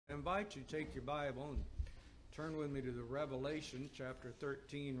I invite you to take your Bible and turn with me to the Revelation, chapter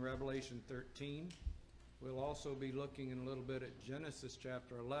 13, Revelation 13. We'll also be looking in a little bit at Genesis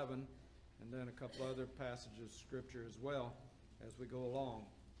chapter 11, and then a couple other passages of Scripture as well as we go along.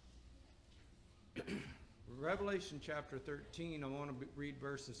 Revelation chapter 13, I want to read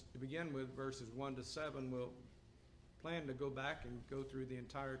verses, to begin with, verses 1 to 7. We'll plan to go back and go through the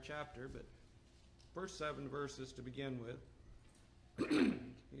entire chapter, but first 7 verses to begin with.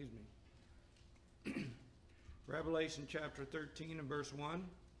 Excuse me. Revelation chapter 13 and verse 1.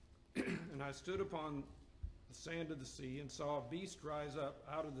 And I stood upon the sand of the sea and saw a beast rise up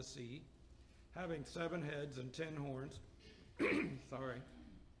out of the sea, having 7 heads and 10 horns. Sorry.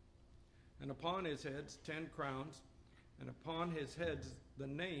 And upon his heads 10 crowns, and upon his heads the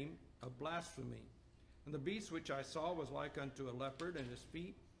name of blasphemy. And the beast which I saw was like unto a leopard, and his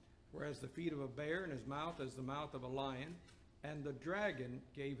feet were as the feet of a bear, and his mouth as the mouth of a lion. And the dragon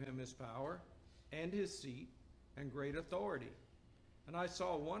gave him his power, and his seat, and great authority. And I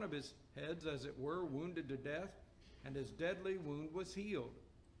saw one of his heads, as it were, wounded to death, and his deadly wound was healed.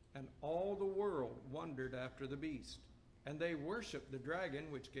 And all the world wondered after the beast. And they worshipped the dragon,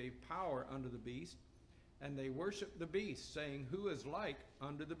 which gave power unto the beast. And they worshipped the beast, saying, Who is like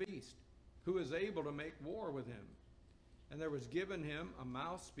unto the beast? Who is able to make war with him? And there was given him a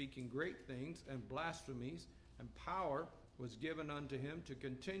mouth speaking great things and blasphemies, and power was given unto him to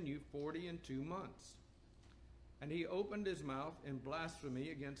continue 42 months. And he opened his mouth in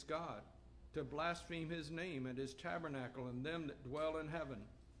blasphemy against God, to blaspheme his name and his tabernacle and them that dwell in heaven.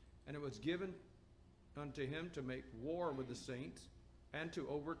 And it was given unto him to make war with the saints and to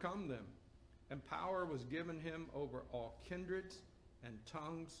overcome them. And power was given him over all kindreds and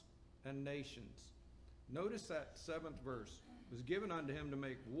tongues and nations. Notice that 7th verse. It was given unto him to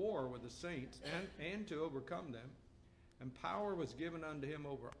make war with the saints and to overcome them. And power was given unto him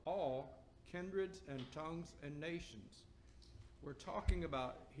over all kindreds and tongues and nations. We're talking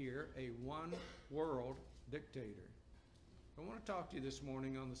about here a one world dictator. I want to talk to you this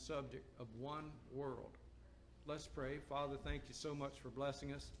morning on the subject of one world. Let's pray. Father, thank you so much for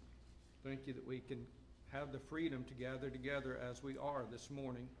blessing us. Thank you that we can have the freedom to gather together as we are this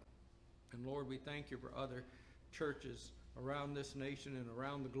morning. And Lord, we thank you for other churches around this nation and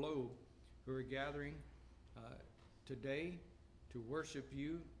around the globe who are gathering today to worship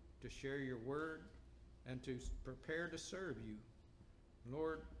you, to share your word, and to prepare to serve you.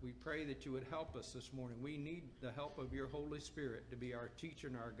 Lord, we pray that you would help us this morning. We need the help of your Holy Spirit to be our teacher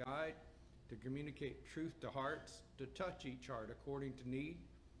and our guide, to communicate truth to hearts, to touch each heart according to need.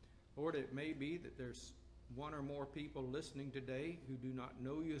 Lord, it may be that there's one or more people listening today who do not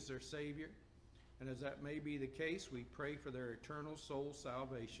know you as their Savior. And as that may be the case, we pray for their eternal soul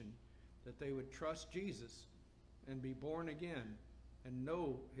salvation, that they would trust Jesus and be born again and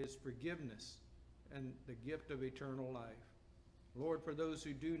know his forgiveness and the gift of eternal life. Lord, for those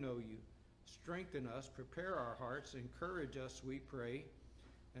who do know you, strengthen us, prepare our hearts, encourage us, we pray,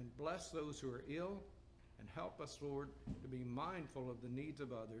 and bless those who are ill, and help us, Lord, to be mindful of the needs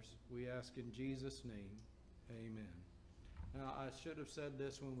of others. We ask in Jesus' name, amen. Now, I should have said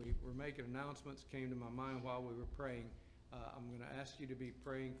this when we were making announcements, came to my mind while we were praying. I'm going to ask you to be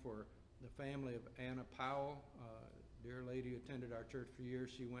praying for the family of Anna Powell, dear lady who attended our church for years.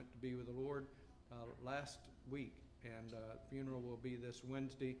 She went to be with the Lord last week, and funeral will be this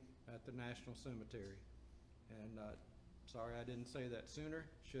Wednesday at the National Cemetery. And sorry I didn't say that sooner,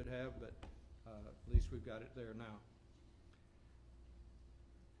 should have, but at least we've got it there now.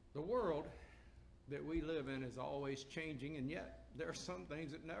 The world that we live in is always changing, and yet there are some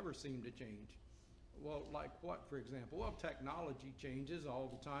things that never seem to change. Well, like what, for example? Well, technology changes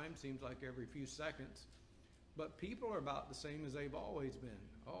all the time, seems like every few seconds. But people are about the same as they've always been.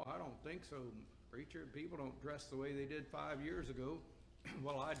 Oh, I don't think so, preacher. People don't dress the way they did 5 years ago.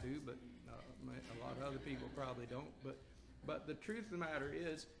 Well, I do, but a lot of other people probably don't. But the truth of the matter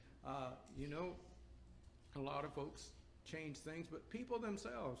is, a lot of folks change things, but people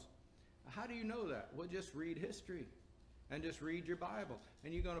themselves, how do you know that? Well, just read history and just read your Bible.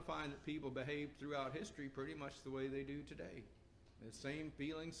 And you're going to find that people behave throughout history pretty much the way they do today. The same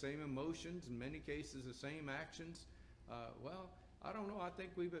feelings, same emotions, in many cases the same actions. Well, I don't know, I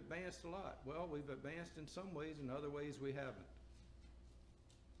think we've advanced a lot. Well, we've advanced in some ways, in other ways we haven't.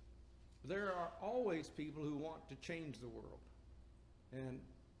 There are always people who want to change the world. And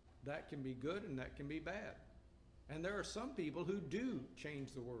that can be good and that can be bad. And there are some people who do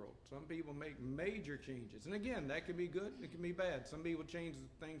change the world. Some people make major changes. And again, that can be good, it can be bad. Some people change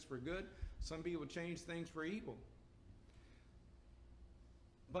things for good, some people change things for evil.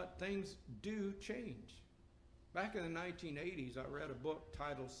 But things do change. Back in the 1980s, I read a book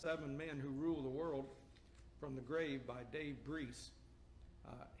titled Seven Men Who Rule the World from the Grave by Dave Breese.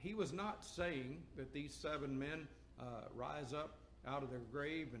 He was not saying that these seven men rise up out of their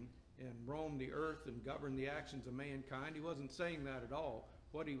grave and roam the earth and govern the actions of mankind. He wasn't saying that at all.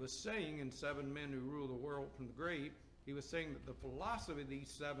 What he was saying in Seven Men Who Rule the World from the Grave, he was saying that the philosophy of these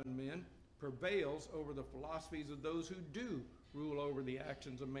seven men prevails over the philosophies of those who do rule over the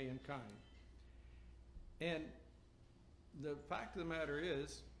actions of mankind. And the fact of the matter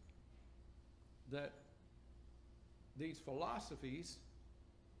is that these philosophies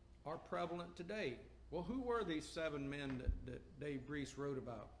are prevalent today. Well, who were these seven men that Dave Breese wrote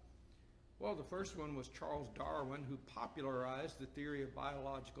about? Well, the first one was Charles Darwin, who popularized the theory of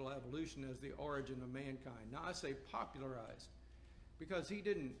biological evolution as the origin of mankind. Now, I say popularized because he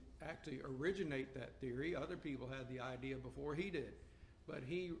didn't actually originate that theory. Other people had the idea before he did. But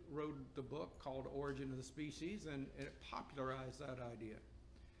he wrote the book called Origin of the Species, and it popularized that idea.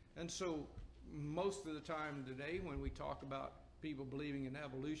 And so most of the time today when we talk about people believing in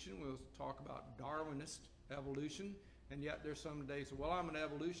evolution, we'll talk about Darwinist evolution, and yet there's some today say, well, I'm an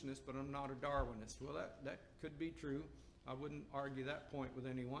evolutionist, but I'm not a Darwinist. Well, that could be true. I wouldn't argue that point with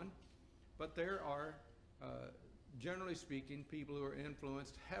anyone. But there are, generally speaking, people who are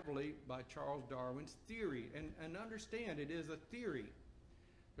influenced heavily by Charles Darwin's theory. And understand, it is a theory.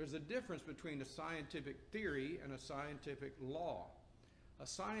 There's a difference between a scientific theory and a scientific law. A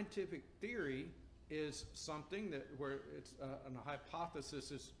scientific theory is something where it's a hypothesis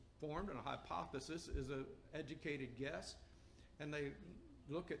is formed, and a hypothesis is an educated guess, and they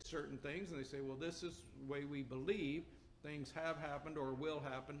look at certain things and they say, well, this is the way we believe things have happened or will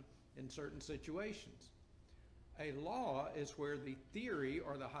happen in certain situations. A law is where the theory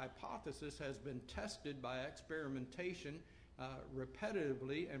or the hypothesis has been tested by experimentation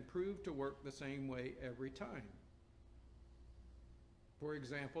repetitively and proved to work the same way every time. For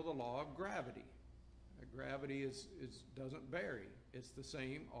example, the law of gravity. Gravity doesn't vary. It's the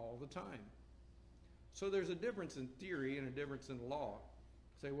same all the time. So there's a difference in theory and a difference in law.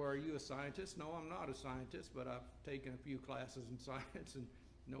 Say, well, are you a scientist? No, I'm not a scientist, but I've taken a few classes in science and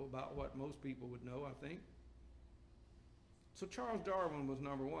know about what most people would know, I think. So Charles Darwin was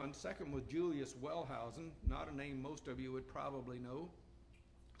number one. Second was Julius Wellhausen, not a name most of you would probably know.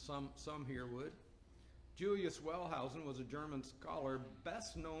 Some here would. Julius Wellhausen was a German scholar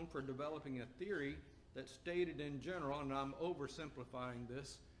best known for developing a theory that stated in general, and I'm oversimplifying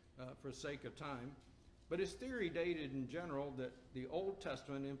this for sake of time, but his theory dated in general that the Old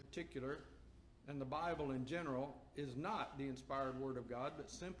Testament in particular and the Bible in general is not the inspired Word of God, but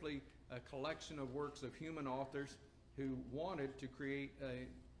simply a collection of works of human authors who wanted to create a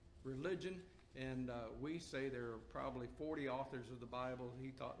religion, and we say there are probably 40 authors of the Bible.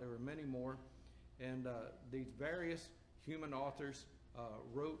 He thought there were many more, and these various human authors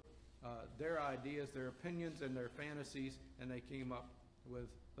wrote their ideas, their opinions, and their fantasies, and they came up with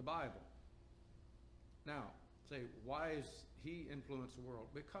the Bible. Now, say, why has he influenced the world?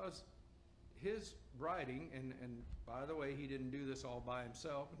 Because his writing, and by the way, he didn't do this all by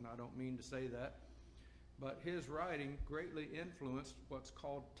himself, and I don't mean to say that, but his writing greatly influenced what's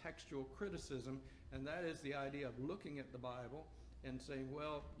called textual criticism, and that is the idea of looking at the Bible and saying,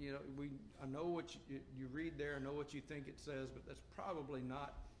 well, you know, I know what you read there, I know what you think it says, but that's probably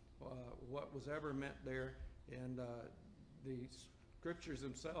not what was ever meant there, and the scriptures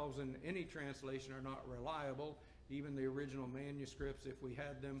themselves in any translation are not reliable. Even the original manuscripts, if we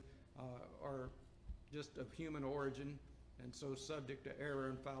had them, are just of human origin, and so subject to error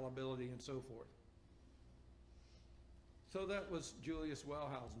and fallibility and so forth. So that was Julius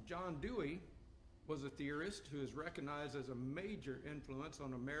Wellhausen. John Dewey was a theorist who is recognized as a major influence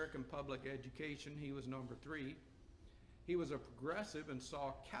on American public education. He was number 3. He was a progressive and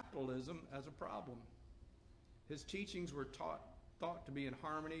saw capitalism as a problem. His teachings were thought to be in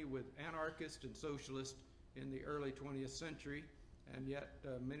harmony with anarchists and socialists in the early 20th century, and yet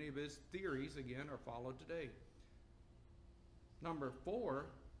many of his theories, again, are followed today. Number 4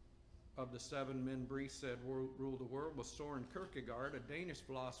 of the 7 men Breese said ruled the world was Søren Kierkegaard, a Danish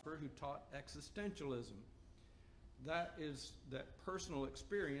philosopher who taught existentialism. That is that personal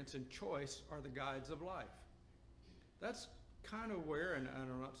experience and choice are the guides of life. That's kind of where, and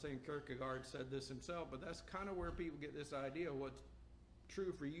I'm not saying Kierkegaard said this himself, but that's kind of where people get this idea: what's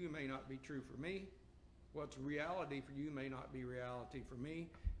true for you may not be true for me. What's reality for you may not be reality for me.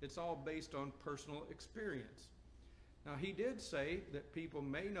 It's all based on personal experience. Now, he did say that people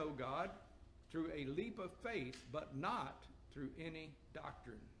may know God through a leap of faith, but not through any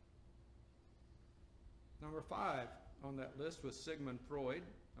doctrine. Number 5 on that list was Sigmund Freud.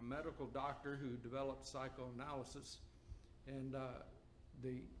 a medical doctor who developed psychoanalysis, and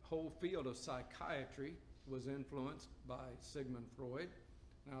the whole field of psychiatry was influenced by Sigmund Freud.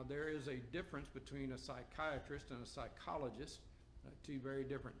 Now, there is a difference between a psychiatrist and a psychologist, two very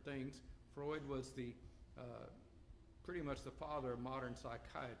different things. Freud was the pretty much the father of modern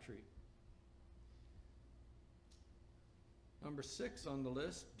psychiatry. Number 6 on the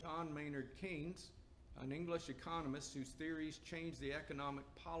list, John Maynard Keynes, an English economist whose theories changed the economic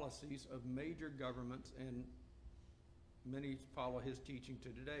policies of major governments, and many follow his teaching to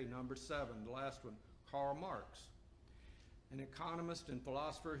today. Number 7, the last one, Karl Marx, an economist and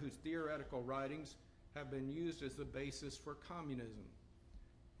philosopher whose theoretical writings have been used as the basis for communism.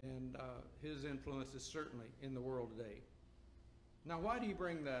 And his influence is certainly in the world today. Now, why do you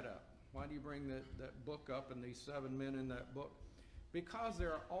bring that up? Why do you bring that book up and these 7 men in that book? Because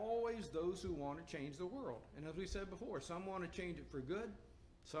there are always those who want to change the world. And as we said before, some want to change it for good,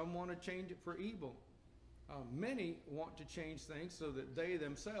 some want to change it for evil. Many want to change things so that they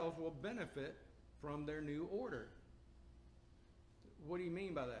themselves will benefit from their new order. What do you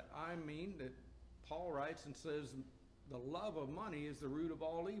mean by that? I mean that Paul writes and says the love of money is the root of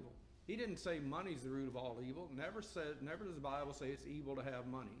all evil. He didn't say money is the root of all evil. Never does the Bible say it's evil to have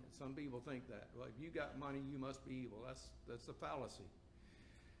money. Some people think that. Well, if you got money, you must be evil. That's a fallacy.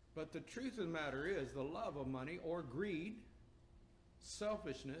 But the truth of the matter is the love of money, or greed,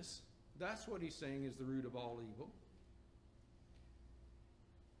 selfishness, that's what he's saying is the root of all evil.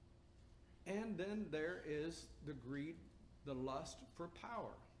 And then there is the greed, the lust for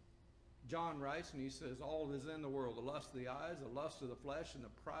power. John writes and he says, all that is in the world, the lust of the eyes, the lust of the flesh, and the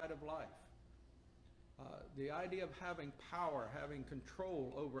pride of life. The idea of having power, having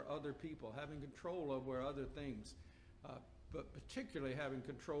control over other people, having control over other things, but particularly having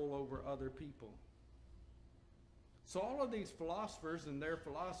control over other people. So all of these philosophers and their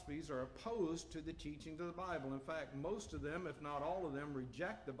philosophies are opposed to the teachings of the Bible. In fact, most of them, if not all of them,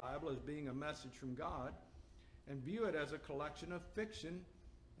 reject the Bible as being a message from God and view it as a collection of fiction,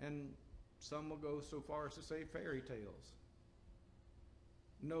 and some will go so far as to say fairy tales.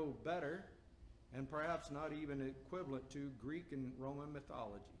 No better, and perhaps not even equivalent to Greek and Roman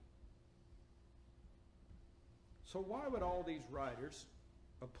mythology. So why would all these writers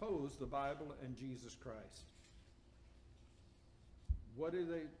oppose the Bible and Jesus Christ? What do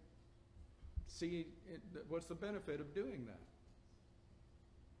they see? What's the benefit of doing that?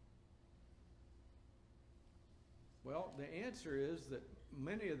 Well, the answer is that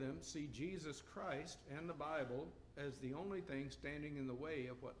many of them see Jesus Christ and the Bible as the only thing standing in the way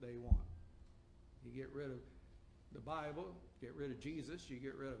of what they want. You get rid of the Bible, get rid of Jesus, you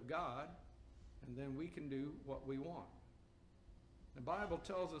get rid of God, and then we can do what we want. The Bible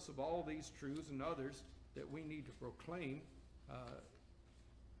tells us of all these truths and others that we need to proclaim,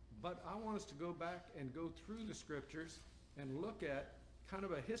 but I want us to go back and go through the scriptures and look at kind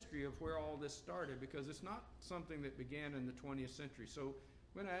of a history of where all this started, because it's not something that began in the 20th century. So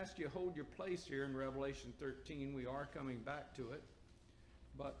I'm going to ask you to hold your place here in Revelation 13. We are coming back to it.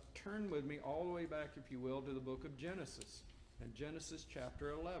 But turn with me all the way back, if you will, to the book of Genesis, and Genesis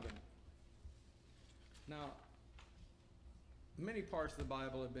chapter 11. Now, many parts of the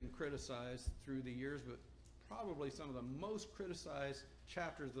Bible have been criticized through the years, but probably some of the most criticized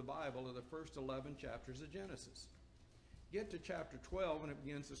chapters of the Bible are the first 11 chapters of Genesis. Get to chapter 12, and it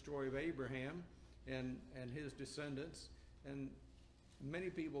begins the story of Abraham and his descendants, and many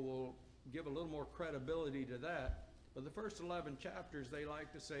people will give a little more credibility to that. But the first 11 chapters, they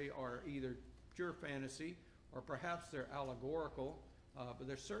like to say, are either pure fantasy or perhaps they're allegorical, but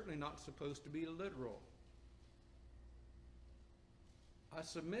they're certainly not supposed to be literal. I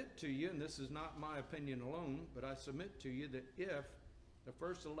submit to you, and this is not my opinion alone, but I submit to you that if the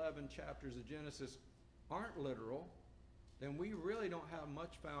first 11 chapters of Genesis aren't literal, then we really don't have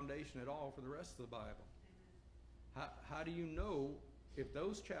much foundation at all for the rest of the Bible. How do you know if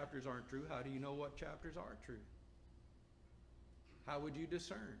those chapters aren't true? How do you know what chapters are true? How would you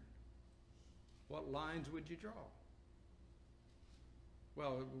discern? What lines would you draw?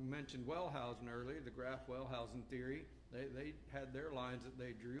 Well, we mentioned Wellhausen earlier, the Graf-Wellhausen theory. They had their lines that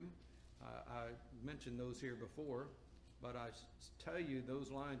they drew. I mentioned those here before, but I tell you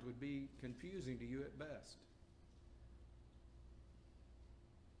those lines would be confusing to you at best.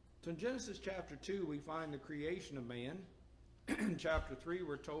 So in Genesis chapter 2, we find the creation of man. In chapter 3,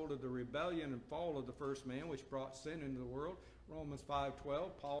 we're told of the rebellion and fall of the first man, which brought sin into the world. Romans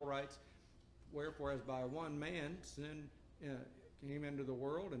 5:12, Paul writes, wherefore as by one man sin came into the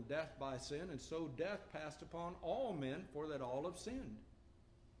world, and death by sin, and so death passed upon all men, for that all have sinned.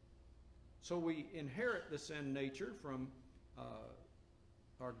 So we inherit the sin nature from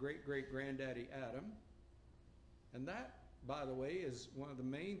our great-great-granddaddy Adam. And that, by the way, is one of the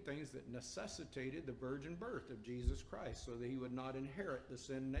main things that necessitated the virgin birth of Jesus Christ, so that he would not inherit the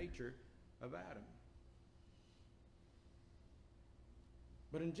sin nature of Adam.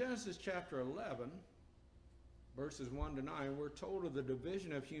 But in Genesis chapter 11, verses 1 to 9, we're told of the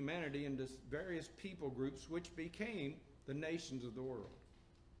division of humanity into various people groups which became the nations of the world.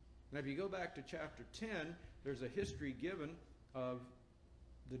 Now, if you go back to chapter 10, there's a history given of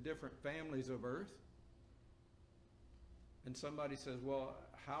the different families of earth. And somebody says, well,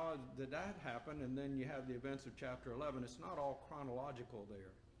 how did that happen? And then you have the events of chapter 11. It's not all chronological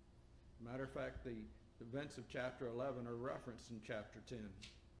there. Matter of fact, the events of chapter 11 are referenced in chapter 10.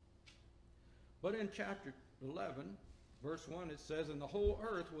 But in chapter 11, verse 1, it says, and the whole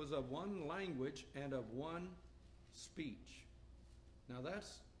earth was of one language and of one speech. Now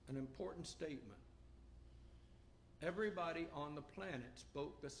that's an important statement. Everybody on the planet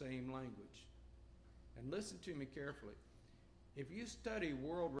spoke the same language. And listen to me carefully. If you study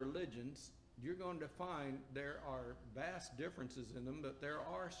world religions, you're going to find there are vast differences in them, but there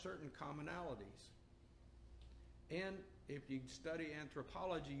are certain commonalities. And if you study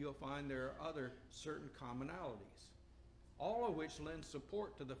anthropology, you'll find there are other certain commonalities, all of which lend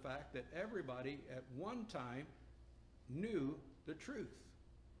support to the fact that everybody at one time knew the truth.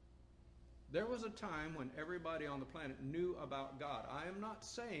 There was a time when everybody on the planet knew about God. I am not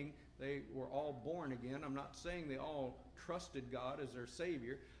saying they were all born again. I'm not saying they all trusted God as their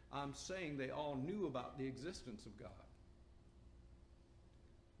Savior. I'm saying they all knew about the existence of God.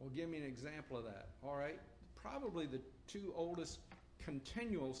 Well, give me an example of that. All right, probably the two oldest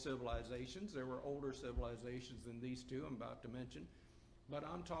continual civilizations. There were older civilizations than these two I'm about to mention, but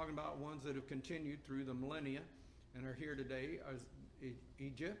I'm talking about ones that have continued through the millennia and are here today, as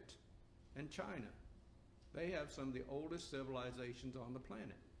Egypt and China. They have some of the oldest civilizations on the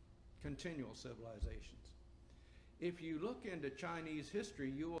planet, continual civilizations. If you look into Chinese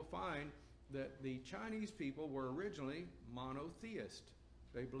history, you will find that the Chinese people were originally monotheist.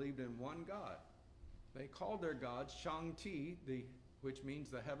 They believed in one God. They called their god Shang-Ti, which means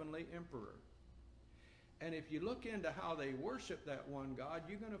the heavenly emperor. And if you look into how they worship that one God,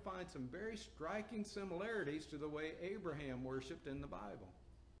 you're going to find some very striking similarities to the way Abraham worshiped in the Bible.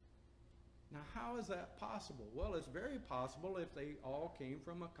 Now, how is that possible? Well, it's very possible if they all came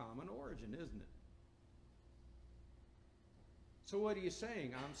from a common origin, isn't it? So what are you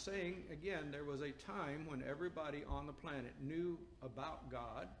saying? I'm saying, again, there was a time when everybody on the planet knew about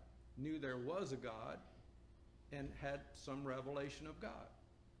God, knew there was a God, and had some revelation of God.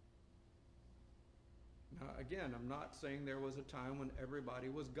 Now, again, I'm not saying there was a time when everybody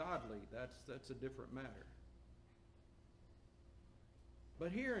was godly. That's a different matter.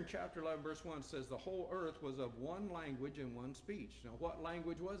 But here in chapter 11, verse 1, it says the whole earth was of one language and one speech. Now, what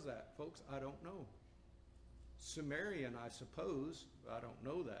language was that, folks? I don't know. Sumerian, I suppose. I don't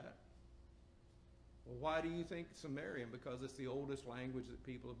know that. Well, why do you think Sumerian? Because it's the oldest language that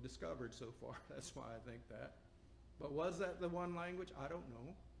people have discovered so far. That's why I think that. But was that the one language? I don't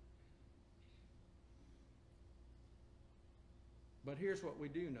know. But here's what we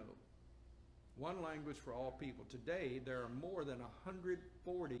do know. One language for all people. Today, there are more than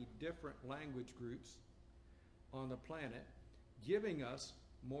 140 different language groups on the planet, giving us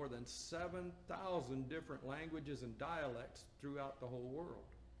more than 7,000 different languages and dialects throughout the whole world.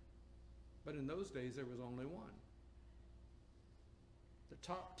 But in those days, there was only one. The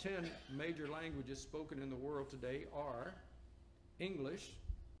top 10 major languages spoken in the world today are English,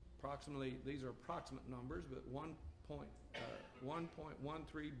 approximately, these are approximate numbers, but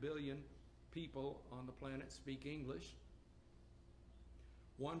 1.13 billion people on the planet speak English.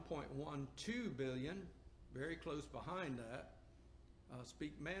 1.12 billion, very close behind that,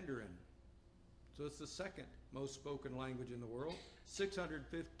 speak Mandarin. So it's the second most spoken language in the world.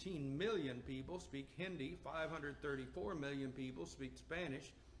 615 million people speak Hindi. 534 million people speak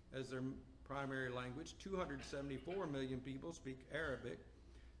Spanish as their primary language. 274 million people speak Arabic.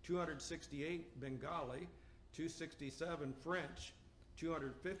 268 Bengali. 267 French.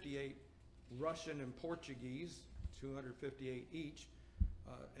 258 Russian and Portuguese, 258 each,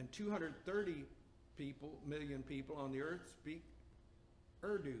 and 230 million people on the earth speak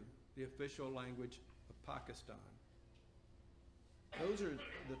Urdu, the official language of Pakistan. Those are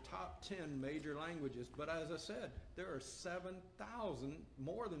the top 10 major languages, but as I said, there are 7,000,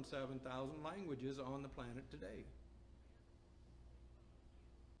 more than 7,000 languages on the planet today.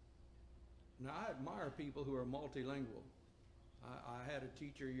 Now, I admire people who are multilingual. I had a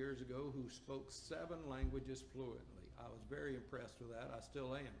teacher years ago who spoke 7 languages fluently. I was very impressed with that. I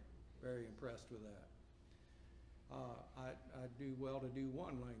still am very impressed with that. I do well to do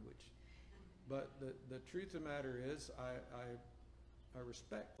one language. But the truth of the matter is, I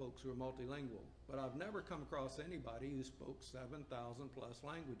respect folks who are multilingual, but I've never come across anybody who spoke 7,000 plus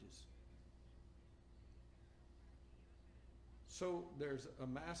languages. So there's a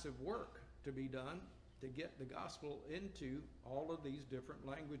massive work to be done to get the gospel into all of these different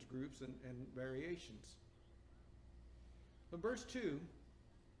language groups and variations. But verse 2,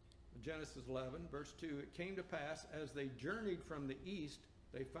 Genesis 11, verse 2, it came to pass as they journeyed from the east,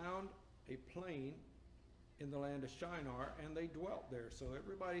 they found a plain in the land of Shinar, and they dwelt there. So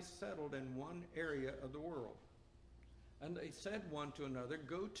everybody settled in one area of the world. And they said one to another,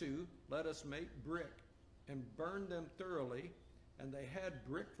 go to, let us make brick, and burn them thoroughly. And they had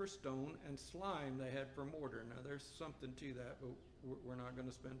brick for stone, and slime they had for mortar. Now there's something to that, but we're not going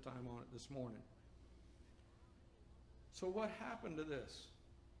to spend time on it this morning. So what happened to this?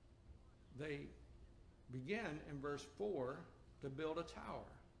 They began in verse 4 to build a tower.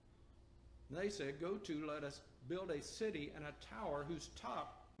 And they said, go to, let us build a city and a tower whose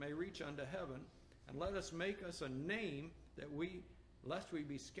top may reach unto heaven, and let us make us a name lest we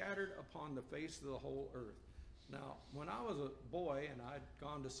be scattered upon the face of the whole earth. Now, when I was a boy and I'd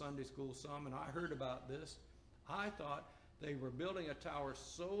gone to Sunday school some and I heard about this, I thought they were building a tower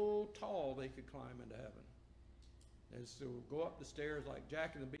so tall they could climb into heaven. And so go up the stairs like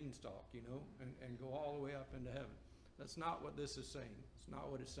Jack and the Beanstalk, you know, and go all the way up into heaven. That's not what this is saying. It's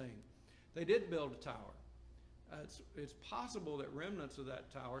not what it's saying. They did build a tower. It's possible that remnants of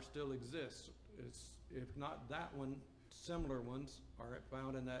that tower still exist. If not that one, similar ones are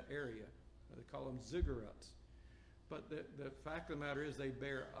found in that area. They call them ziggurats. But the fact of the matter is they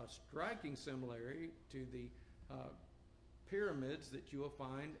bear a striking similarity to the pyramids that you will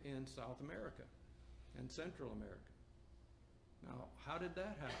find in South America and Central America. Now, how did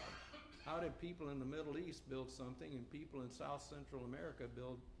that happen? How did people in the Middle East build something and people in South Central America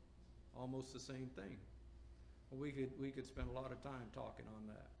build almost the same thing? Well, we could spend a lot of time talking on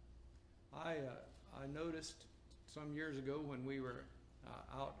that. I noticed some years ago when we were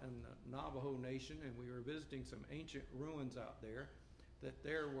out in the Navajo Nation and we were visiting some ancient ruins out there, that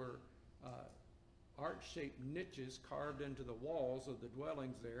there were arch-shaped niches carved into the walls of the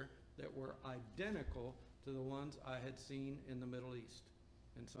dwellings there that were identical to the ones I had seen in the Middle East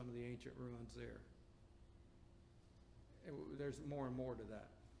and some of the ancient ruins there. There's more and more to that.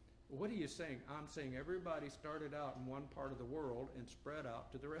 What are you saying? I'm saying everybody started out in one part of the world and spread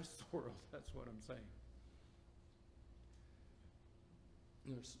out to the rest of the world. That's what I'm saying.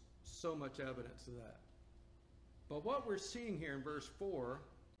 There's so much evidence of that. But what we're seeing here in verse 4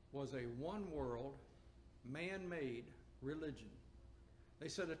 was a one-world, man-made religion. They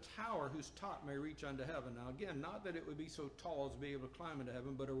said a tower whose top may reach unto heaven. Now again, not that it would be so tall as to be able to climb into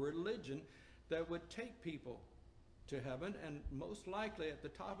heaven, but a religion that would take people to heaven, and most likely at the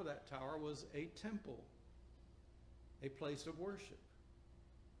top of that tower was a temple, a place of worship.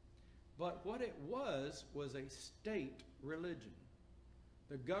 But what it was a state religion.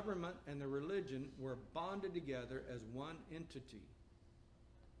 The government and the religion were bonded together as one entity.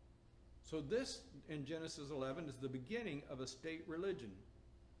 So this, in Genesis 11, is the beginning of a state religion.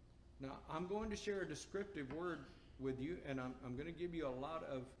 Now, I'm going to share a descriptive word with you, and I'm going to give you a lot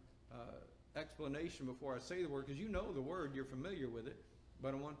of explanation before I say the word, because you know the word, you're familiar with it,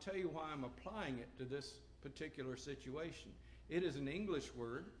 but I want to tell you why I'm applying it to this particular situation. It is an English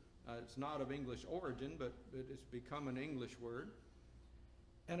word. It's not of English origin, but it's become an English word.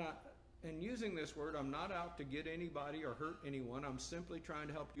 And in using this word, I'm not out to get anybody or hurt anyone. I'm simply trying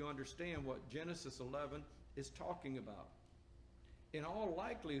to help you understand what Genesis 11 is talking about. In all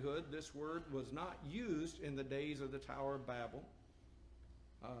likelihood, this word was not used in the days of the Tower of Babel,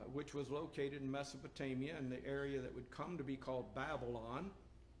 which was located in Mesopotamia, in the area that would come to be called Babylon,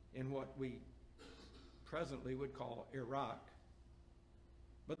 in what we presently would call Iraq.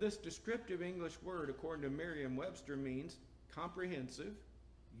 But this descriptive English word, according to Merriam-Webster, means comprehensive,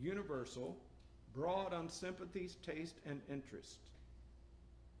 universal, broad on sympathies, taste, and interest.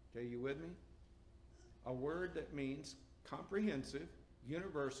 Okay, you with me? A word that means comprehensive,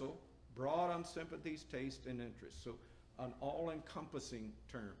 universal, broad on sympathies, taste, and interest. So an all-encompassing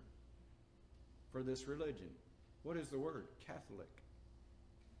term for this religion. What is the word? Catholic.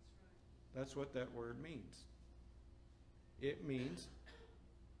 That's what that word means. It means,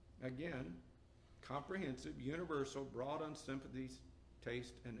 again, comprehensive, universal, broad on sympathies,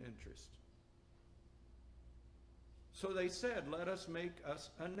 taste, and interest. So they said, let us make us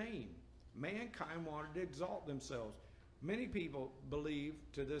a name. Mankind wanted to exalt themselves. Many people believe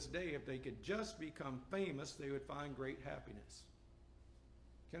to this day if they could just become famous, they would find great happiness.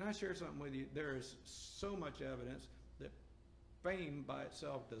 Can I share something with you? There is so much evidence that fame by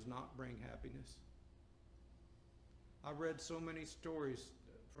itself does not bring happiness. I've read so many stories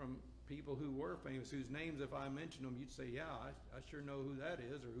from people who were famous, whose names, if I mentioned them, you'd say, yeah, I sure know who that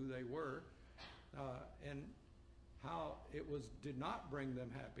is or who they were, and how it did not bring them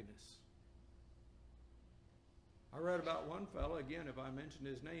happiness. I read about one fellow, again, if I mentioned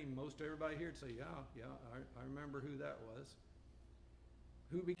his name, most everybody here would say, yeah, I remember who that was,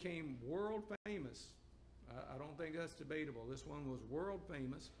 who became world famous. I don't think that's debatable. This one was world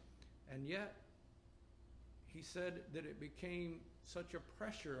famous, and yet he said that it became such a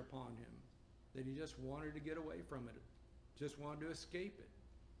pressure upon him that he just wanted to get away from it, just wanted to escape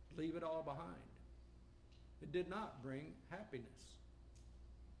it, leave it all behind. It did not bring happiness.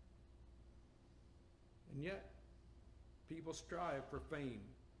 And yet, people strive for fame.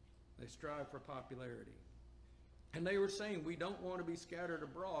 They strive for popularity. And they were saying, we don't want to be scattered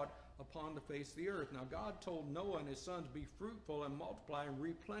abroad upon the face of the earth. Now, God told Noah and his sons, be fruitful and multiply and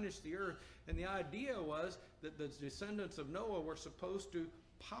replenish the earth. And the idea was that the descendants of Noah were supposed to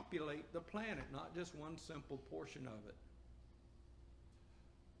populate the planet, not just one simple portion of it.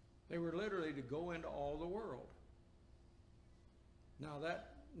 They were literally to go into all the world. Now,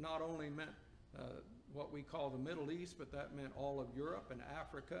 that not only meant what we call the Middle East, but that meant all of Europe and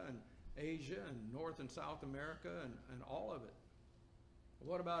Africa and Asia and North and South America and all of it.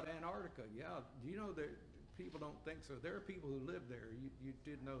 What about Antarctica? Yeah, you know that people don't think so. There are people who live there. You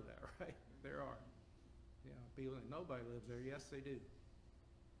did know that, right? There are. Yeah, people think nobody lives there. Yes, they do.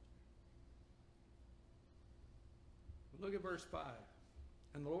 Look at verse 5.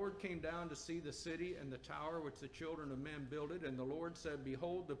 And the Lord came down to see the city and the tower which the children of men builded. And the Lord said,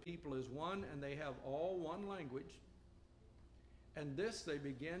 behold, the people is one, and they have all one language. And this they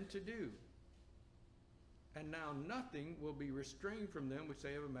begin to do. And now nothing will be restrained from them which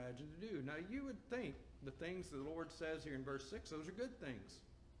they have imagined to do. Now you would think the things the Lord says here in verse 6, those are good things.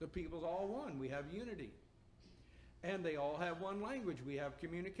 The people's all one. We have unity. And they all have one language. We have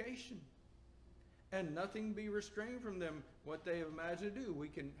communication. And nothing be restrained from them what they have imagined to do. We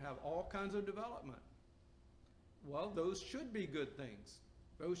can have all kinds of development. Well, those should be good things.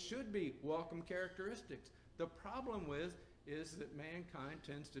 Those should be welcome characteristics. The problem is that mankind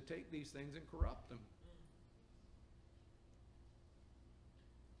tends to take these things and corrupt them.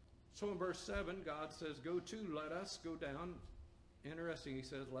 So in verse 7, God says, go to, let us go down. Interesting, he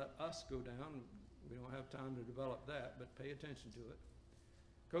says, let us go down. We don't have time to develop that, but pay attention to it.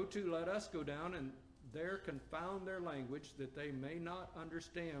 Go to, let us go down, and there confound their language, that they may not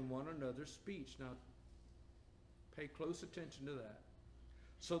understand one another's speech. Now, pay close attention to that.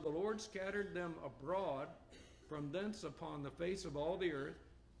 So the Lord scattered them abroad from thence upon the face of all the earth,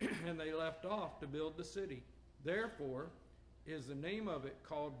 and they left off to build the city. Therefore is the name of it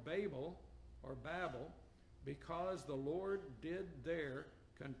called Babel, or Babel, because the Lord did there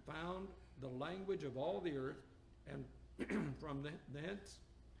confound the language of all the earth, and from thence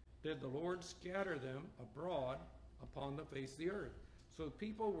did the Lord scatter them abroad upon the face of the earth. So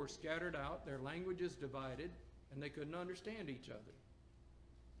people were scattered out, their languages divided, and they couldn't understand each other.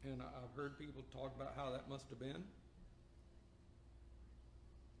 And I've heard people talk about how that must have been.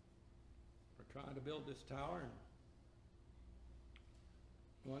 We're trying to build this tower, and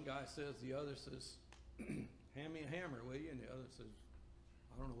one guy says, the other says, hand me a hammer, will you? And the other says,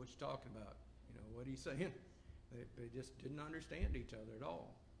 I don't know what you're talking about. You know, what are you saying? They just didn't understand each other at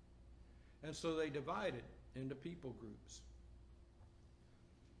all. And so they divided into people groups.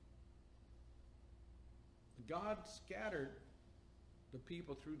 God scattered the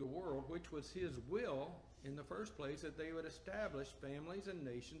people through the world, which was his will in the first place, that they would establish families and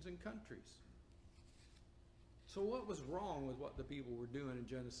nations and countries. So what was wrong with what the people were doing in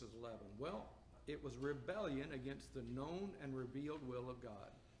Genesis 11? Well, it was rebellion against the known and revealed will of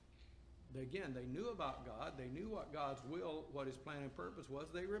God. Again, they knew about God. They knew what God's will, what his plan and purpose was.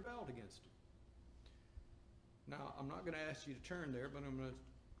 They rebelled against it. Now, I'm not going to ask you to turn there, but I'm going to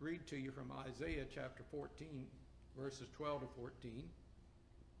read to you from Isaiah chapter 14, verses 12 to 14,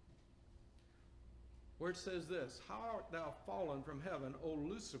 where it says this, how art thou fallen from heaven, O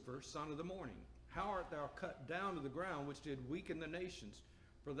Lucifer, son of the morning? How art thou cut down to the ground, which did weaken the nations?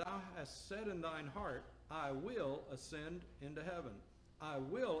 For thou hast said in thine heart, I will ascend into heaven. I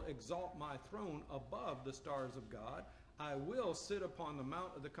will exalt my throne above the stars of God. I will sit upon the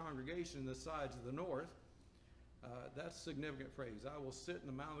mount of the congregation in the sides of the north. That's a significant phrase. I will sit in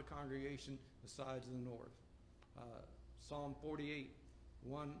the mount of the congregation, the sides of the north. Psalm 48,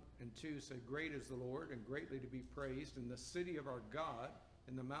 1 and 2 say, great is the Lord and greatly to be praised in the city of our God,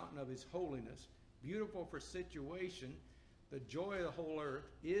 in the mountain of his holiness, beautiful for situation, The joy of the whole earth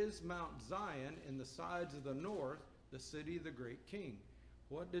is Mount Zion in the sides of the north, the city of the great king.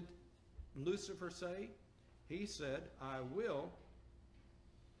 What did Lucifer say? He said, I will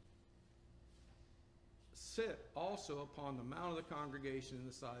sit also upon the mount of the congregation in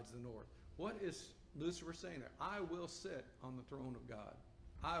the sides of the north. What is Lucifer saying there? I will sit on the throne of God.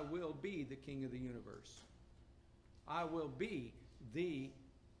 I will be the king of the universe. I will be the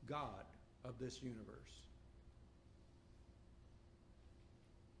God of this universe.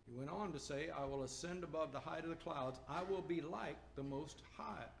 He went on to say, I will ascend above the height of the clouds. I will be like the Most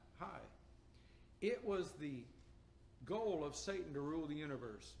High. It was the goal of Satan to rule the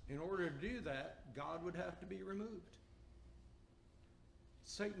universe. In order to do that, God would have to be removed.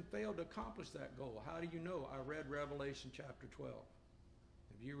 Satan failed to accomplish that goal. How do you know? I read Revelation chapter 12.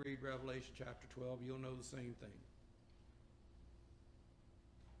 If you read Revelation chapter 12, you'll know the same thing.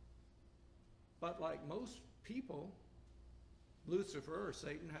 But like most people, Lucifer or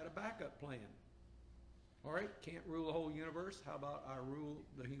Satan had a backup plan. All right, can't rule the whole universe. How about I rule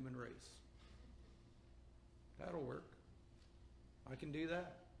the human race? That'll work. I can do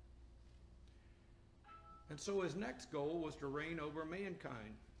that. And so his next goal was to reign over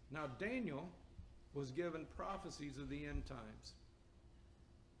mankind. Now Daniel was given prophecies of the end times.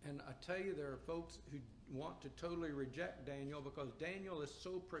 And I tell you, there are folks who want to totally reject Daniel because Daniel is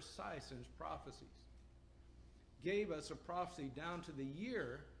so precise in his prophecies. Gave us a prophecy down to the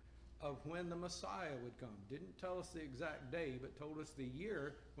year of when the Messiah would come. Didn't tell us the exact day, but told us the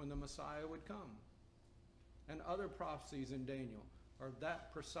year when the Messiah would come. And other prophecies in Daniel are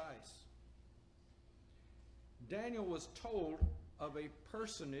that precise. Daniel was told of a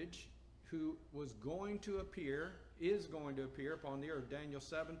personage who was going to appear, is going to appear upon the earth. Daniel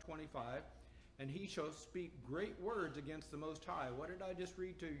 7:25, and he shall speak great words against the Most High. What did I just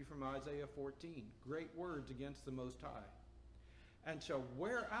read to you from Isaiah 14? Great words against the Most High. And shall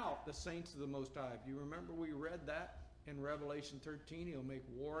wear out the saints of the Most High. If you remember, we read that in Revelation 13. He'll make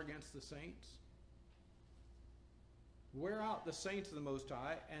war against the saints. Wear out the saints of the Most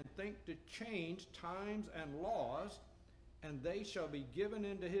High, and think to change times and laws, and they shall be given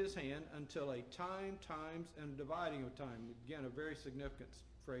into his hand until a time, times, and dividing of time. Again, a very significant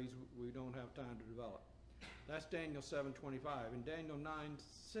phrase we don't have time to develop. That's Daniel 7:25. In Daniel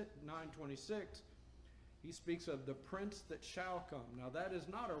 9:26, he speaks of the prince that shall come. Now that is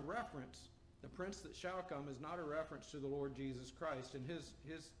not a reference. The prince that shall come is not a reference to the Lord Jesus Christ and his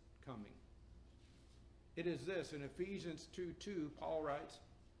coming. It is this, in Ephesians 2:2, Paul writes,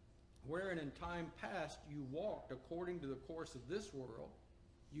 wherein in time past you walked according to the course of this world,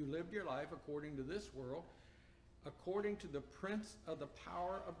 you lived your life according to this world, according to the prince of the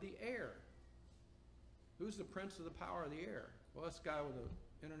power of the air. Who's the prince of the power of the air? Well, this guy with an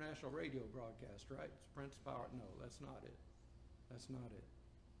international radio broadcast, right? It's Prince of Power. No, that's not it. That's not it.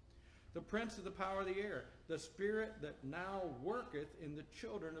 The prince of the power of the air, the spirit that now worketh in the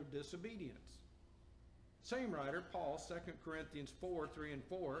children of disobedience. Same writer, Paul, 2 Corinthians 4:3 and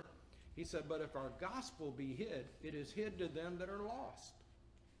 4, he said, but if our gospel be hid, it is hid to them that are lost,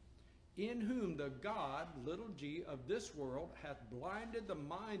 in whom the God, little g, of this world hath blinded the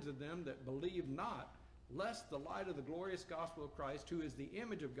minds of them that believe not, lest the light of the glorious gospel of Christ, who is the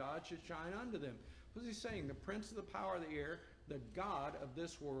image of God, should shine unto them. What is he saying? The prince of the power of the air, the God of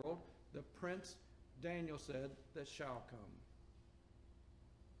this world, the prince, Daniel said, that shall come.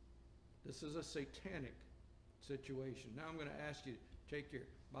 This is a satanic situation. Now I'm going to ask you to take your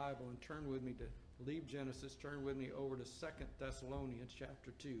Bible and turn with me to, leave Genesis, turn with me over to 2 Thessalonians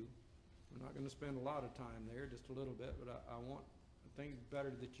chapter 2. I'm not going to spend a lot of time there, just a little bit, but I think it's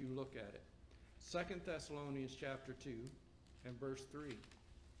better that you look at it. 2 Thessalonians chapter 2 and verse 3.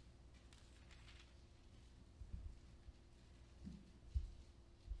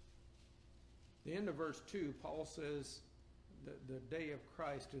 The end of verse 2, Paul says, the day of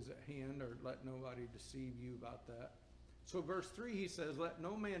Christ is at hand, or let nobody deceive you about that. So verse 3, he says, let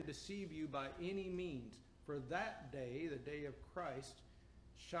no man deceive you by any means, for that day, the day of Christ,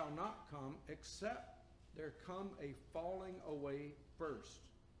 shall not come except there come a falling away first.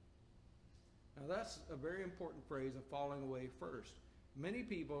 Now that's a very important phrase, a falling away first. Many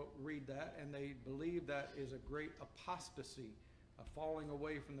people read that and they believe that is a great apostasy, a falling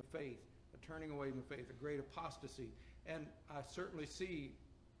away from the faith, a turning away from the faith, a great apostasy. And I certainly see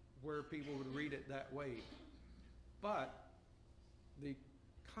where people would read it that way. But the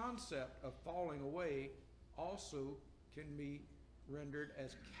concept of falling away also can be rendered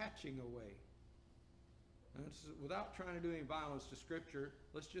as catching away. And without trying to do any violence to Scripture,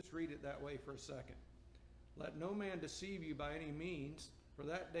 let's just read it that way for a second. Let no man deceive you by any means, for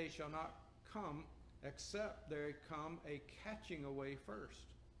that day shall not come except there come a catching away first.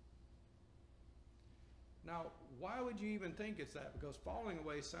 Now, why would you even think it's that? Because falling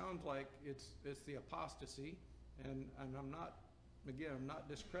away sounds like it's the apostasy, and I'm not, again, I'm not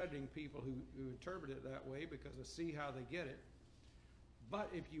discrediting people who interpret it that way, because I see how they get it. But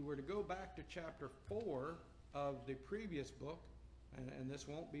if you were to go back to chapter 4 of the previous book, and this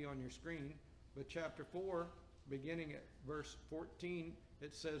won't be on your screen, but chapter 4, beginning at verse 14,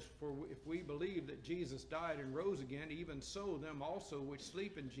 it says, "For if we believe that Jesus died and rose again, even so them also which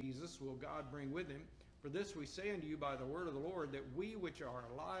sleep in Jesus will God bring with him. For this we say unto you by the word of the Lord, that we which are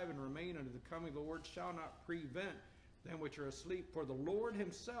alive and remain unto the coming of the Lord shall not prevent them which are asleep. For the Lord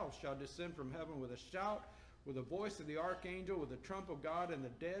himself shall descend from heaven with a shout, with the voice of the archangel, with the trump of God, and the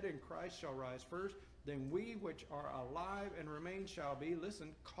dead in Christ shall rise first. Then we which are alive and remain shall be,"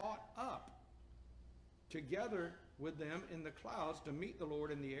 listen, "caught up together with them in the clouds to meet the Lord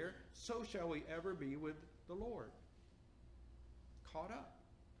in the air. So shall we ever be with the Lord." Caught up.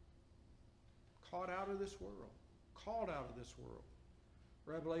 Caught out of this world. Called out of this world.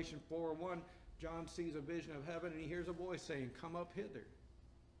 Revelation 4:1, John sees a vision of heaven, and he hears a voice saying, "Come up hither."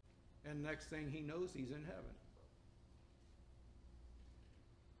 And next thing he knows, he's in heaven.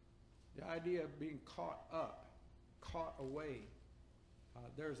 The idea of being caught up, caught away,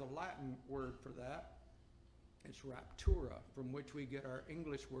 there's a Latin word for that. It's raptura, from which we get our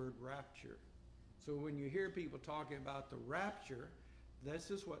English word rapture. So when you hear people talking about the rapture, this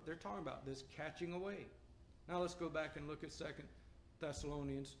is what they're talking about, this catching away. Now let's go back and look at 2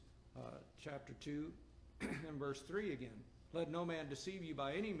 Thessalonians chapter 2 and verse 3 again. "Let no man deceive you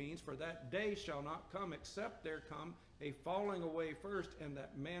by any means, for that day shall not come except there come a falling away first, and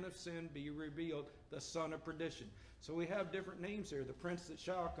that man of sin be revealed, the son of perdition." So we have different names here: the prince that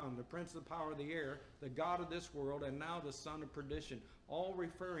shall come, the prince of the power of the air, the god of this world, and now the son of perdition, all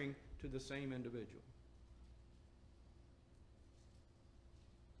referring to the same individual.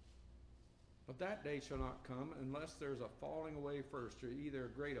 But that day shall not come unless there's a falling away first, or either a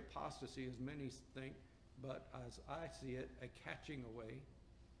great apostasy, as many think, but as I see it, a catching away,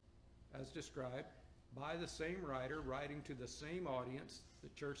 as described by the same writer, writing to the same audience, the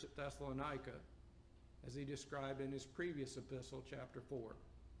church at Thessalonica, as he described in his previous epistle, chapter 4.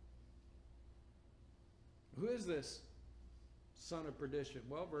 Who is this son of perdition?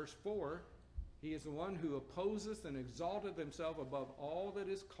 Well, verse 4, "He is the one who opposeth and exalteth himself above all that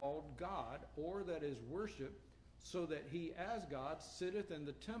is called God, or that is worshipped, so that he as God sitteth in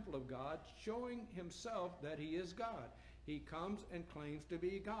the temple of God, showing himself that he is God. He comes and claims to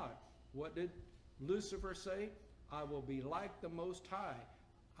be God." What did Lucifer say? "I will be like the Most High.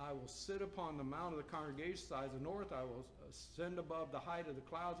 I will sit upon the mount of the congregation sides of the north. I will ascend above the height of the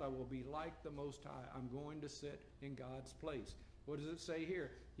clouds. I will be like the Most High." I'm going to sit in God's place. What does it say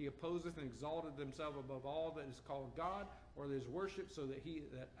here? "He opposeth and exalteth himself above all that is called God, or that is worshipped, so that he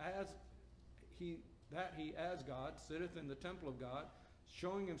as God sitteth in the temple of God,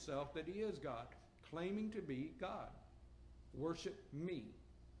 showing himself that he is God," claiming to be God. Worship me.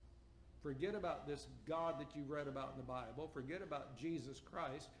 Forget about this God that you read about in the Bible. Forget about Jesus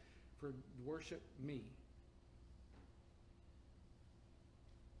Christ. Worship me.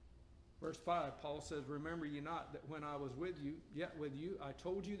 Verse 5, Paul says, "Remember ye not that when I was yet with you, I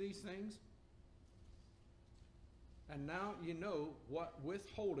told you these things? And now you know what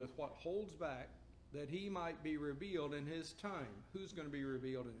withholdeth, what holds back, that he might be revealed in his time." Who's going to be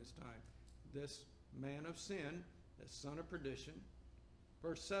revealed in his time? This man of sin, this son of perdition.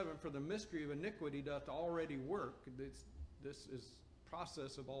 Verse 7, "For the mystery of iniquity doth already work." This is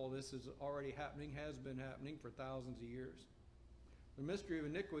process of all this is already happening, has been happening for thousands of years. "The mystery of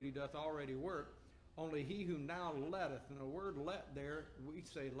iniquity doth already work. Only he who now letteth," and the word "let" there, we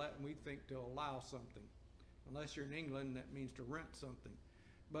say "let" and we think to allow something. Unless you're in England, that means to rent something.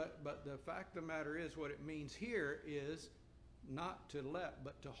 But the fact of the matter is, what it means here is not to let,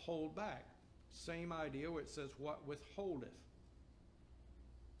 but to hold back. Same idea where it says what withholdeth.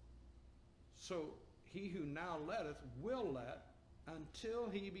 So he who now letteth will let until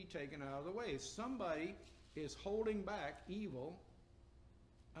he be taken out of the way. Somebody is holding back evil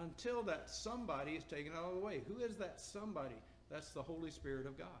until that somebody is taken out of the way. Who is that somebody? That's the Holy Spirit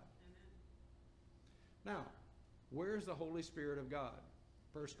of God. Amen. Now, where's the Holy Spirit of God?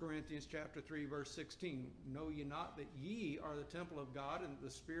 1 Corinthians chapter 3, verse 16. "Know ye not that ye are the temple of God, and the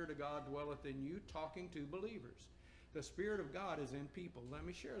Spirit of God dwelleth in you," talking to believers. The Spirit of God is in people. Let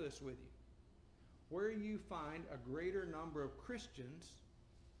me share this with you. Where you find a greater number of Christians,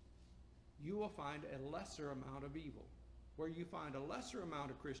 you will find a lesser amount of evil. Where you find a lesser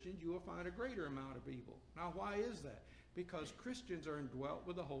amount of Christians, you will find a greater amount of evil. Now, why is that? Because Christians are indwelt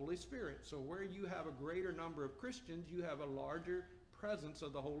with the Holy Spirit. So where you have a greater number of Christians, you have a larger presence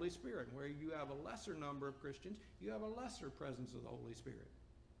of the Holy Spirit. Where you have a lesser number of Christians, you have a lesser presence of the Holy Spirit.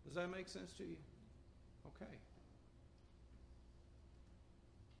 Does that make sense to you? Okay.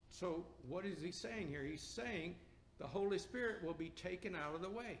 So what is he saying here? He's saying the Holy Spirit will be taken out of the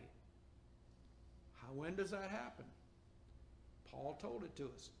way. When does that happen? Paul told it to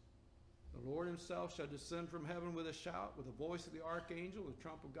us. The Lord himself shall descend from heaven with a shout, with the voice of the archangel, the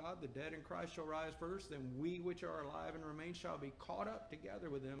trump of God. The dead in Christ shall rise first. Then we which are alive and remain shall be caught up together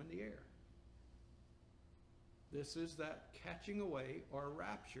with them in the air. This is that catching away or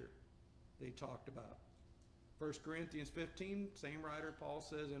rapture they talked about. 1 Corinthians 15, same writer, Paul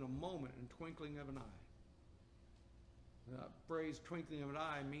says, in a moment, in twinkling of an eye. The phrase twinkling of an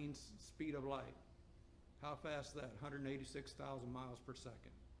eye means speed of light. How fast is that? 186,000 miles per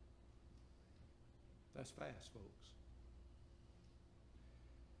second. That's fast, folks.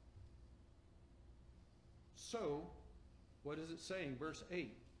 So, what is it saying? Verse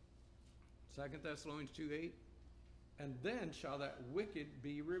 8. 2 Thessalonians 2:8. And then shall that wicked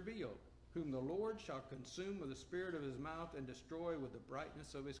be revealed, whom the Lord shall consume with the spirit of his mouth and destroy with the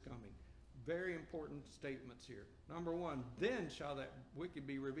brightness of his coming. Very important statements here. Number one, then shall that wicked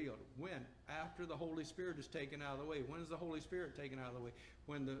be revealed. When? After the Holy Spirit is taken out of the way. When is the Holy Spirit taken out of the way?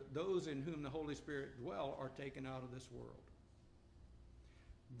 When those in whom the Holy Spirit dwell are taken out of this world.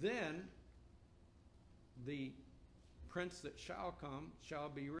 Then the prince that shall come shall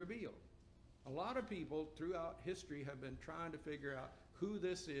be revealed. A lot of people throughout history have been trying to figure out who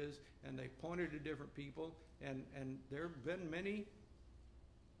this is, and they pointed to different people, and there have been many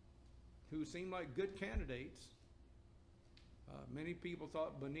who seemed like good candidates. Many people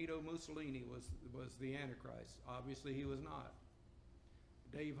thought Benito Mussolini was the Antichrist. Obviously, he was not.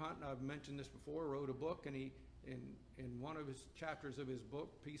 Dave Hunt, and I've mentioned this before, wrote a book, and he, in one of his chapters of his book,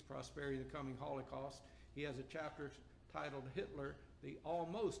 Peace, Prosperity, the Coming Holocaust, he has a chapter titled Hitler, the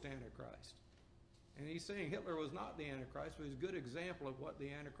Almost Antichrist. And he's saying Hitler was not the Antichrist, but he's a good example of what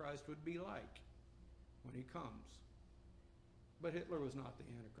the Antichrist would be like when he comes. But Hitler was not the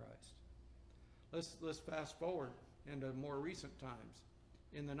Antichrist. Let's fast forward into more recent times.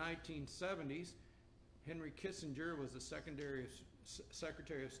 In the 1970s, Henry Kissinger was the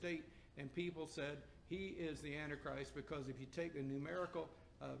Secretary of State, and people said he is the Antichrist because if you take the numerical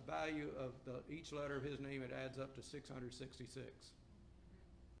value of each letter of his name, it adds up to 666.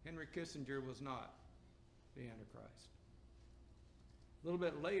 Henry Kissinger was not the Antichrist. A little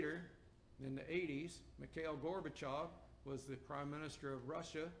bit later, in the 80s, Mikhail Gorbachev was the Prime Minister of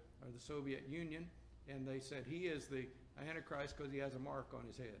Russia, or the Soviet Union, and they said he is the Antichrist because he has a mark on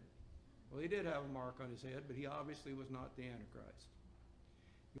his head. Well, he did have a mark on his head, but he obviously was not the Antichrist.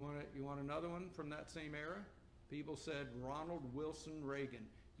 You want another one from that same era? People said Ronald Wilson Reagan.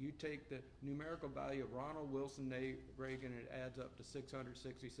 You take the numerical value of Ronald Wilson Reagan, and it adds up to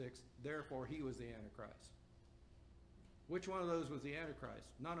 666. Therefore, he was the Antichrist. Which one of those was the Antichrist?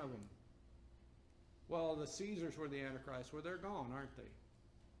 None of them. Well, the Caesars were the Antichrist. Well, they're gone, aren't they?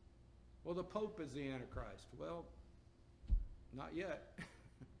 Well, the Pope is the Antichrist. Well, not yet.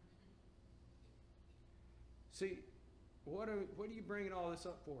 See, what are you bringing all this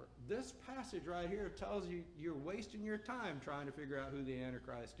up for? This passage right here tells you you're wasting your time trying to figure out who the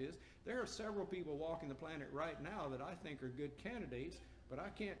Antichrist is. There are several people walking the planet right now that I think are good candidates, but I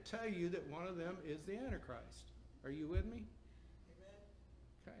can't tell you that one of them is the Antichrist. Are you with me?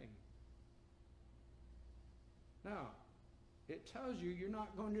 Amen. Okay. Now, it tells you you're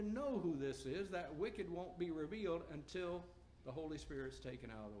not going to know who this is. That wicked won't be revealed until the Holy Spirit's taken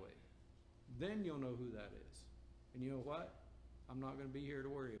out of the way. Then you'll know who that is. And you know what? I'm not going to be here to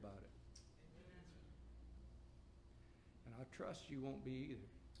worry about it. And I trust you won't be either.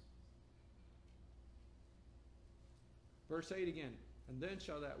 Verse 8 again. And then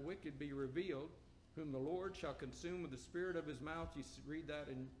shall that wicked be revealed, whom the Lord shall consume with the spirit of his mouth. You read that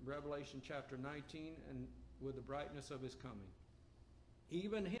in Revelation chapter 19, and with the brightness of his coming.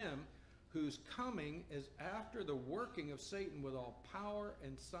 Even him whose coming is after the working of Satan with all power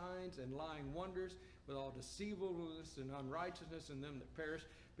and signs and lying wonders, with all deceivableness and unrighteousness in them that perish,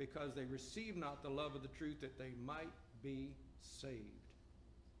 because they receive not the love of the truth, that they might be saved.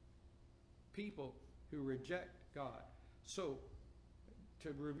 People who reject God. So,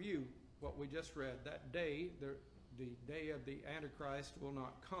 to review what we just read, that day, the day of the Antichrist will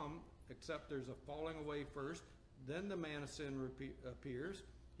not come, except there's a falling away first. Then the man of sin appears.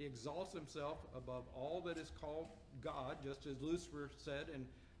 He exalts himself above all that is called God, just as Lucifer said in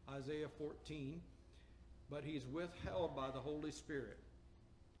Isaiah 14. But he's withheld by the Holy Spirit.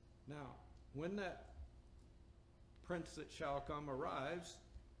 Now, when that prince that shall come arrives.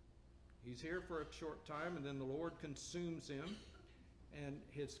 He's here for a short time, and then the Lord consumes him, and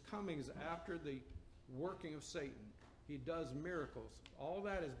his coming is after the working of Satan. He does miracles. All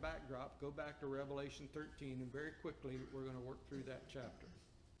that is backdrop. Go back to Revelation 13, and very quickly we're going to work through that chapter.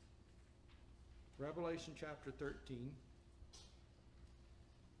 Revelation chapter 13.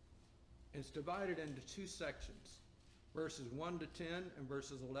 It's divided into two sections, verses 1 to 10 and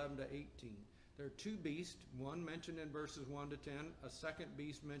verses 11 to 18. There are two beasts, one mentioned in verses 1 to 10, a second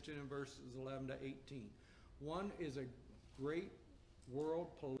beast mentioned in verses 11 to 18. One is a great world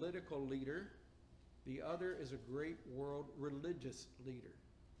political leader. The other is a great world religious leader.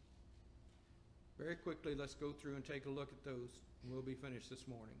 Very quickly, let's go through and take a look at those. We'll be finished this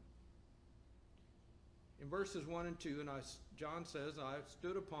morning. In verses 1 and 2, John says, I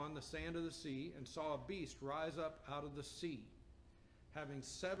stood upon the sand of the sea and saw a beast rise up out of the sea, having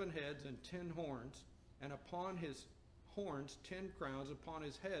 7 heads and 10 horns, and upon his horns 10 crowns, upon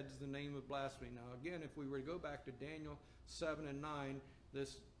his heads the name of blasphemy. Now again, if we were to go back to Daniel 7 and 9,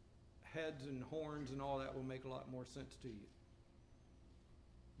 this heads and horns and all that will make a lot more sense to you.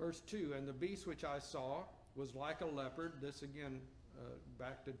 Verse 2, and the beast which I saw was like a leopard. This again,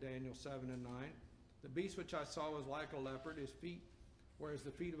 back to Daniel 7 and 9. The beast which I saw was like a leopard. His feet were as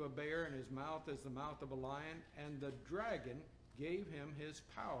the feet of a bear, and his mouth as the mouth of a lion. And the dragon gave him his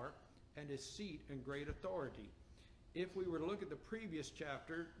power and his seat and great authority. If we were to look at the previous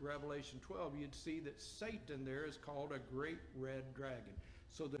chapter, Revelation 12, you'd see that Satan there is called a great red dragon.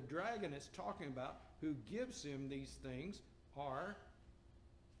 So the dragon it's talking about, who gives him these things,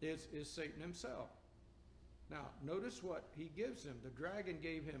 is Satan himself. Now, notice what he gives him. The dragon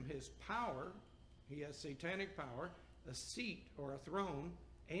gave him his power. He has satanic power, a seat or a throne,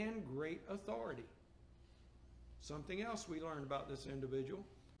 and great authority. Something else we learned about this individual.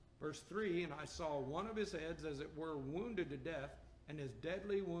 Verse 3, and I saw one of his heads as it were wounded to death, and his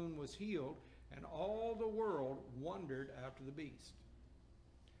deadly wound was healed, and all the world wondered after the beast.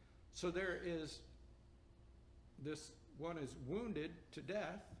 So there is, this one is wounded to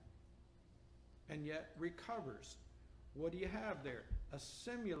death, and yet recovers. What do you have there? A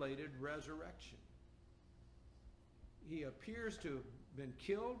simulated resurrection. He appears to have been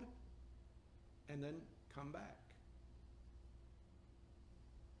killed and then come back.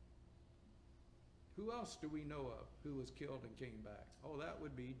 Who else do we know of who was killed and came back? Oh, that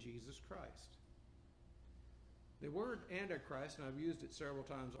would be Jesus Christ. The word Antichrist, and I've used it several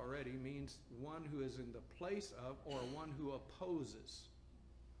times already, means one who is in the place of, or one who opposes.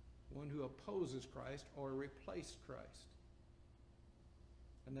 One who opposes Christ or replaced Christ.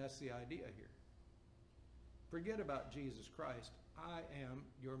 And that's the idea here. Forget about Jesus Christ. I am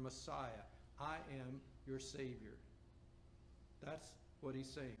your Messiah. I am your Savior. That's what he's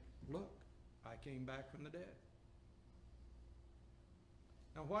saying. Look, I came back from the dead.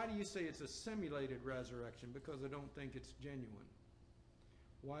 Now, why do you say it's a simulated resurrection? Because I don't think it's genuine.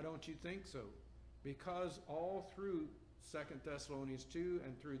 Why don't you think so? Because all through 2 Thessalonians 2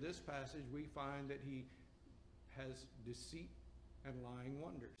 and through this passage, we find that he has deceit and lying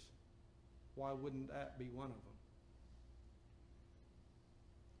wonders. Why wouldn't that be one of them?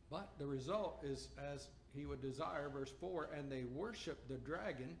 But the result is as he would desire, verse 4, and they worshiped the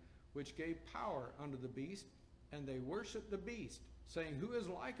dragon, which gave power unto the beast, and they worshiped the beast, saying, who is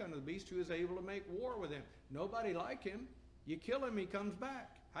like unto the beast, who is able to make war with him? Nobody like him. You kill him, he comes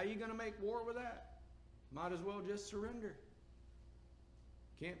back. How are you going to make war with that? Might as well just surrender.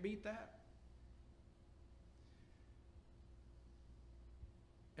 Can't beat that.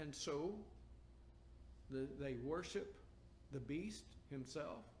 And so they worship the beast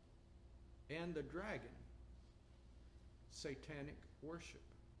himself and the dragon. Satanic worship.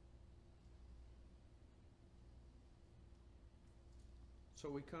 So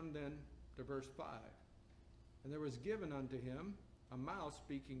we come then to verse 5. And there was given unto him a mouth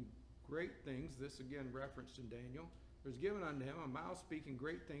speaking great things. This again referenced in Daniel. There was given unto him a mouth speaking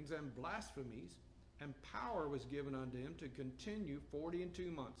great things and blasphemies. And power was given unto him to continue 40 and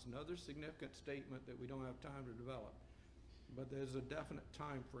 2 months. Another significant statement that we don't have time to develop. But there's a definite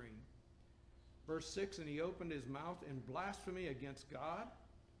time frame. Verse 6, and he opened his mouth in blasphemy against God,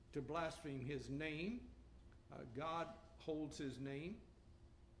 to blaspheme his name. God holds his name.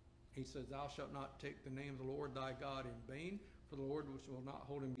 He says, thou shalt not take the name of the Lord thy God in vain, for the Lord will not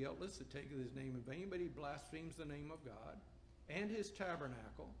hold him guiltless that taketh his name in vain. But he blasphemes the name of God and his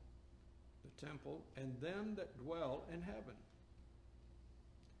tabernacle, the temple, and them that dwell in heaven.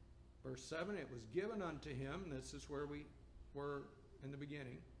 Verse 7, it was given unto him, this is where we were in the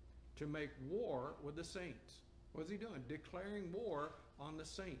beginning, to make war with the saints. What is he doing? Declaring war on the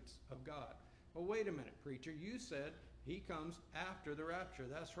saints of God. Well, wait a minute, preacher. You said he comes after the rapture.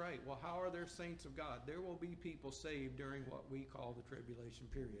 That's right. Well, how are there saints of God? There will be people saved during what we call the tribulation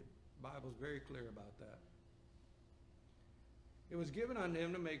period. The Bible's very clear about that. It was given unto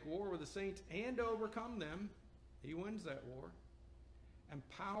him to make war with the saints and to overcome them. He wins that war. And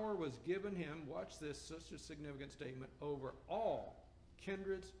power was given him, watch this, such a significant statement, over all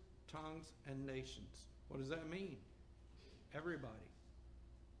kindreds, tongues, and nations. What does that mean? Everybody.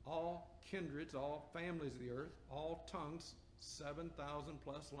 All kindreds, all families of the earth, all tongues, 7,000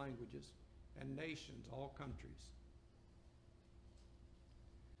 plus languages, and nations, all countries.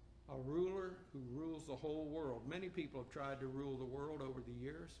 A ruler who rules the whole world. Many people have tried to rule the world over the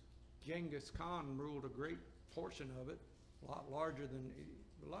years. Genghis Khan ruled a great portion of it, a lot larger than,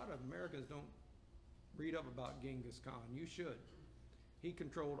 a lot of Americans don't read up about Genghis Khan. You should. He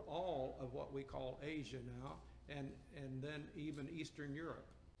controlled all of what we call Asia now, and then even Eastern Europe.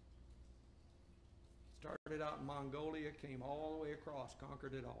 Started out in Mongolia, came all the way across,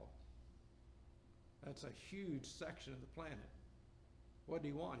 conquered it all. That's a huge section of the planet. What did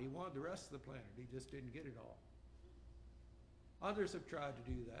he want? He wanted the rest of the planet. He just didn't get it all. Others have tried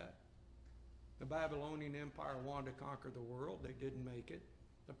to do that. The Babylonian Empire wanted to conquer the world. They didn't make it.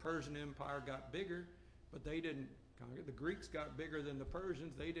 The Persian Empire got bigger, but they didn't conquer it. The Greeks got bigger than the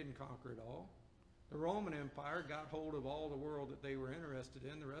Persians. They didn't conquer it all. The Roman Empire got hold of all the world that they were interested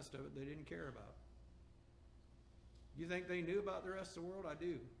in. The rest of it they didn't care about. You think they knew about the rest of the world? I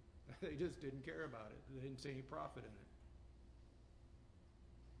do. They just didn't care about it. They didn't see any profit in it.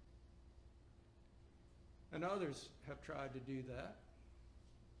 And others have tried to do that.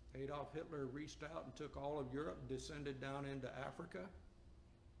 Adolf Hitler reached out and took all of Europe, descended down into Africa.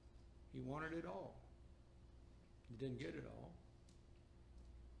 He wanted it all. He didn't get it all.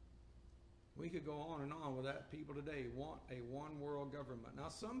 We could go on and on with that. People today want a one world government. Now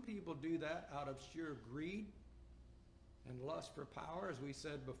some people do that out of sheer greed and lust for power, as we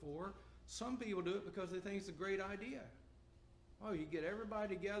said before. Some people do it because they think it's a great idea. Oh, you get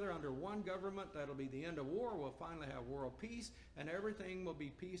everybody together under one government, that'll be the end of war, we'll finally have world peace, and everything will be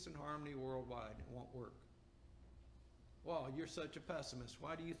peace and harmony worldwide. It won't work. Well, you're such a pessimist.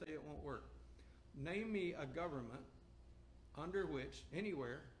 Why do you think it won't work? Name me a government under which,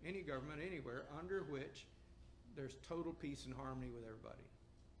 anywhere, any government anywhere, under which there's total peace and harmony with everybody.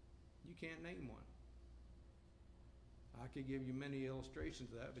 You can't name one. I could give you many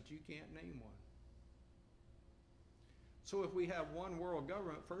illustrations of that, but you can't name one. So if we have one world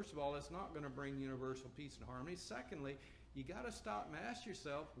government, first of all, it's not going to bring universal peace and harmony. Secondly, you got to stop and ask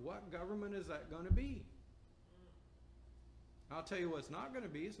yourself, what government is that going to be? I'll tell you what it's not going to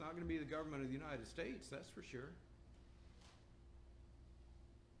be. It's not going to be the government of the United States, that's for sure.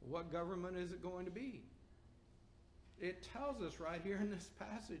 What government is it going to be? It tells us right here in this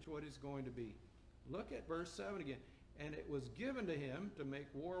passage what it's going to be. Look at verse 7 again. And it was given to him to make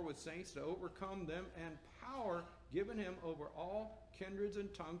war with saints, to overcome them, and power given him over all kindreds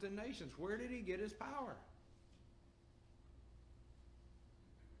and tongues and nations. Where did he get his power?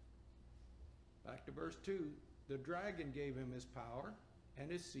 Back to verse 2. The dragon gave him his power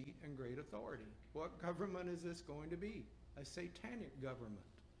and his seat and great authority. What government is this going to be? A satanic government.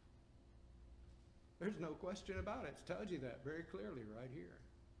 There's no question about it. It tells you that very clearly right here.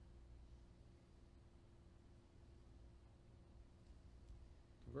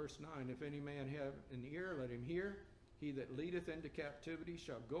 Verse 9, if any man have an ear, let him hear. He that leadeth into captivity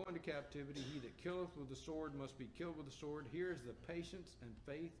shall go into captivity. He that killeth with the sword must be killed with the sword. Here is the patience and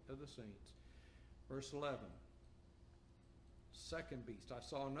faith of the saints. Verse 11, second beast. I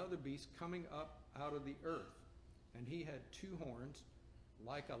saw another beast coming up out of the earth, and he had two horns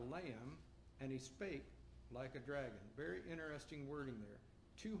like a lamb, and he spake like a dragon. Very interesting wording there.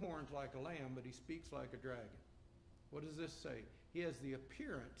 Two horns like a lamb, but he speaks like a dragon. What does this say? He has the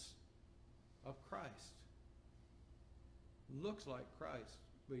appearance of Christ. Looks like Christ,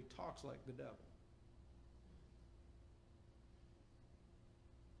 but he talks like the devil.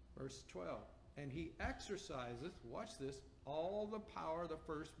 Verse 12, and he exerciseth, watch this, all the power of the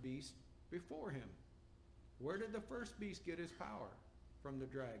first beast before him. Where did the first beast get his power? From the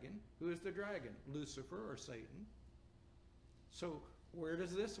dragon. Who is the dragon? Lucifer or Satan. So where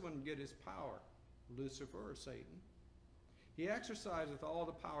does this one get his power? Lucifer or Satan. He exerciseth all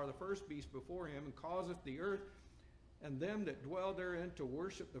the power of the first beast before him, and causeth the earth and them that dwell therein to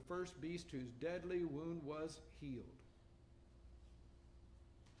worship the first beast, whose deadly wound was healed.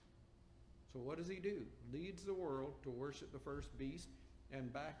 So what does he do? Leads the world to worship the first beast.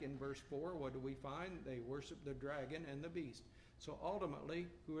 And back in verse 4, what do we find? They worship the dragon and the beast. So ultimately,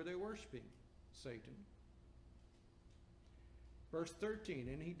 who are they worshiping? Satan. Verse 13,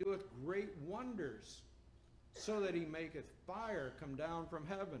 and he doeth great wonders, so that he maketh fire come down from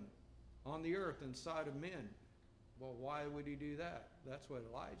heaven on the earth in sight of men. Well, why would he do that? That's what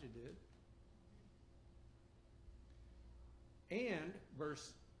Elijah did. And,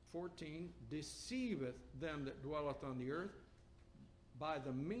 verse 14, deceiveth them that dwelleth on the earth by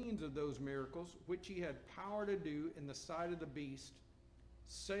the means of those miracles which he had power to do in the sight of the beast,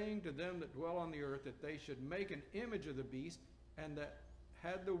 saying to them that dwell on the earth that they should make an image of the beast, and that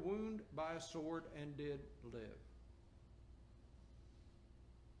had the wound by a sword and did live.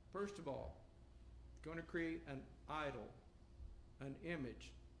 First of all, going to create an idol, an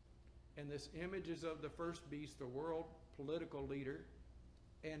image. And this image is of the first beast, the world political leader,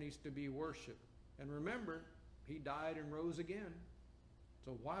 and he's to be worshipped. And remember, he died and rose again.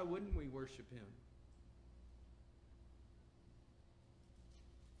 So why wouldn't we worship him?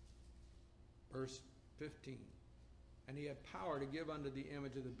 Verse 15. And he had power to give unto the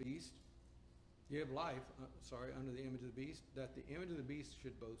image of the beast, give life, unto the image of the beast, that the image of the beast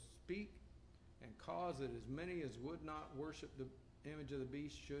should both speak and cause that as many as would not worship the image of the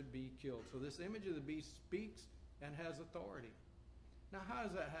beast should be killed. So this image of the beast speaks and has authority. Now, how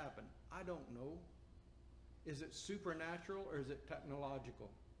does that happen? I don't know. Is it supernatural or is it technological?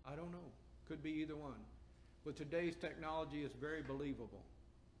 I don't know. Could be either one. With today's technology, it's very believable.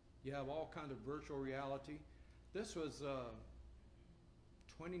 You have all kinds of virtual reality. This was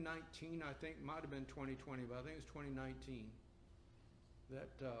 2019, I think. Might have been 2020, but I think it was 2019. That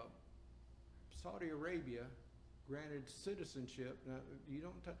Saudi Arabia granted citizenship. Now, you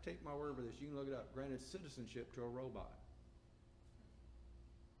don't take my word for this. You can look it up. Granted citizenship to a robot.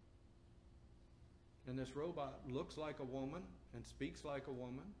 And this robot looks like a woman and speaks like a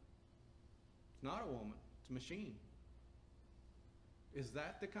woman. It's not a woman. It's a machine. Is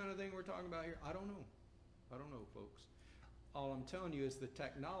that the kind of thing we're talking about here? I don't know. I don't know, folks. All I'm telling you is the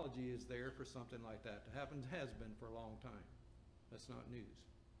technology is there for something like that to happen. It has been for a long time. That's not news.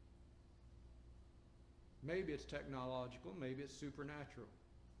 Maybe it's technological. Maybe it's supernatural.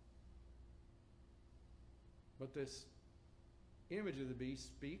 But this image of the beast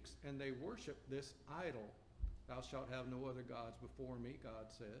speaks, and they worship this idol. Thou shalt have no other gods before me, God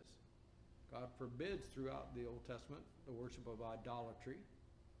says. God forbids throughout the Old Testament the worship of idolatry,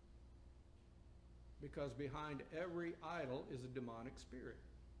 because behind every idol is a demonic spirit.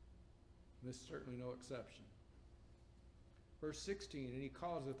 This is certainly no exception. Verse 16, and he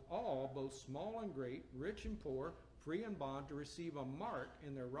causeth all, both small and great, rich and poor, free and bond, to receive a mark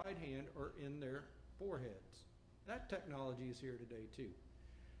in their right hand or in their foreheads. That technology is here today too.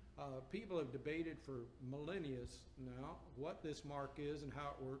 People have debated for millennia now what this mark is and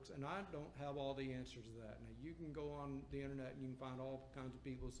how it works, and I don't have all the answers to that. Now, you can go on the internet and you can find all kinds of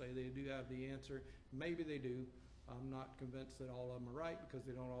people who say they do have the answer. Maybe they do. I'm not convinced that all of them are right, because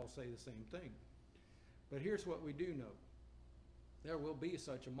they don't all say the same thing. But here's what we do know. There will be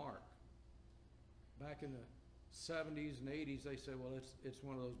such a mark. Back in the 70s and 80s, they said, well, it's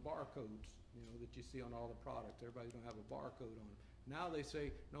one of those barcodes, that you see on all the products. Everybody's going to have a barcode on it. Now they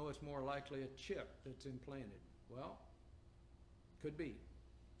say, no, it's more likely a chip that's implanted. Well, could be.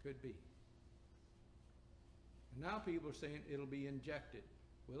 Could be. And now people are saying it'll be injected.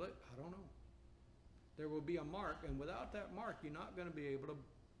 Will it? I don't know. There will be a mark, and without that mark, you're not going to be able to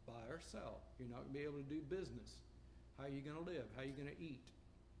buy or sell. You're not going to be able to do business. How are you going to live? How are you going to eat?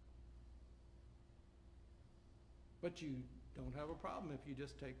 But you don't have a problem if you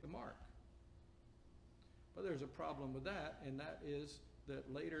just take the mark. But there's a problem with that, and that is that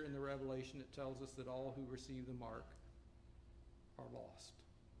later in the Revelation it tells us that all who receive the mark are lost,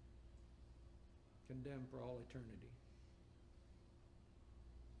 condemned for all eternity.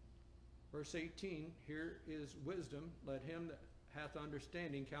 Verse 18, here is wisdom. Let him that hath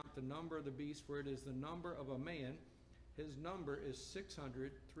understanding count the number of the beast, for it is the number of a man. His number is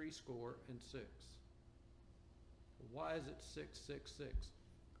 666. Why is it 666?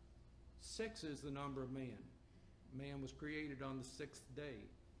 6 is the number of man. Man was created on the 6th day.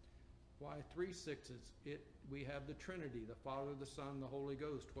 Why 3 sixes? We have the Trinity, the Father, the Son, the Holy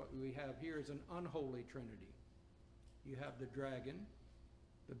Ghost. What we have here is an unholy Trinity. You have the dragon,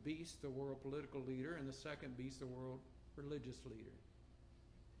 the beast, the world political leader, and the second beast, the world religious leader.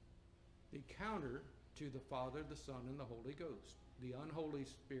 The counter to the Father, the Son, and the Holy Ghost. The unholy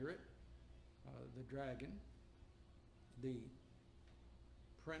spirit, the dragon, the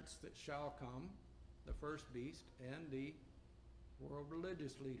prince that shall come, the first beast, and the world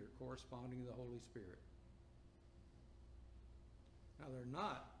religious leader corresponding to the Holy Spirit.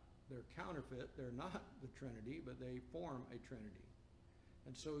 Now they're counterfeit, they're not the Trinity, but they form a Trinity.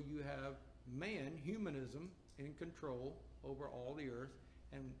 And so you have man, humanism, in control over all the earth.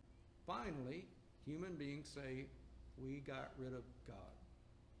 And finally, human beings say, we got rid of God.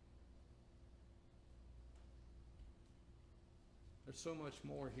 There's so much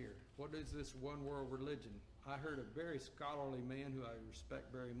more here. What is this one world religion? I heard a very scholarly man who I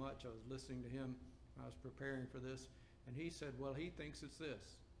respect very much. I was listening to him when I was preparing for this, and he said, well, he thinks it's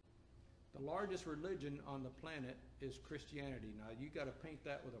this. The largest religion on the planet is Christianity. Now, you got to paint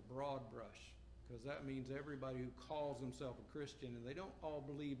that with a broad brush, because that means everybody who calls himself a Christian, and they don't all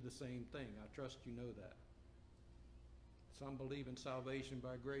believe the same thing. I trust you know that. Some believe in salvation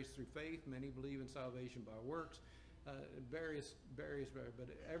by grace through faith. Many believe in salvation by works. Various, but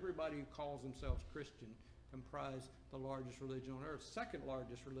everybody who calls themselves Christian comprise the largest religion on earth. Second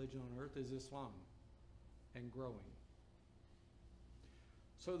largest religion on earth is Islam, and growing.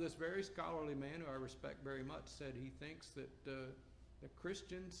 So this very scholarly man, who I respect very much, said he thinks that the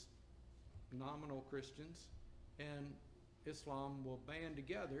Christians, nominal Christians, and Islam will band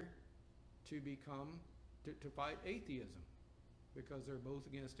together to fight atheism, because they're both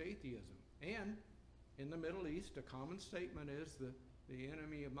against atheism. And in the Middle East, a common statement is the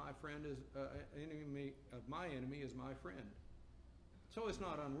enemy of my friend is enemy of my enemy is my friend. So it's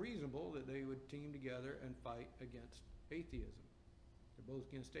not unreasonable that they would team together and fight against atheism. They're both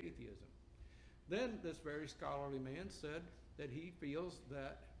against atheism. Then this very scholarly man said that he feels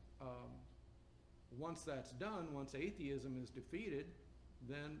that once that's done, once atheism is defeated,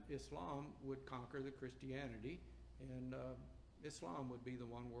 then Islam would conquer the Christianity, and Islam would be the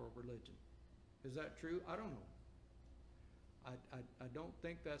one world religion. Is that true? I don't know. I don't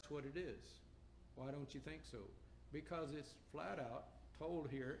think that's what it is. Why don't you think so? Because it's flat out told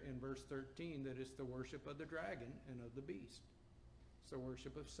here in verse 13 that it's the worship of the dragon and of the beast. It's the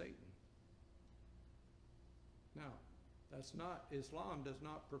worship of Satan. Now, that's not, Islam does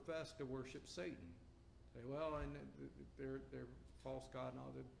not profess to worship Satan. Say, well, and they're false god and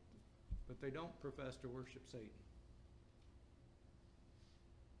all that, but they don't profess to worship Satan.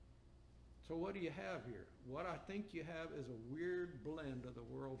 So what do you have here? What I think you have is a weird blend of the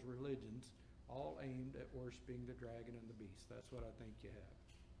world's religions, all aimed at worshiping the dragon and the beast. That's what I think you have.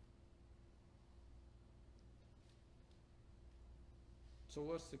 So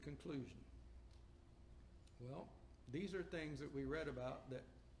what's the conclusion? Well, these are things that we read about that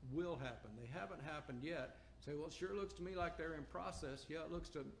will happen. They haven't happened yet. Say, well, it sure looks to me like they're in process. Yeah, it looks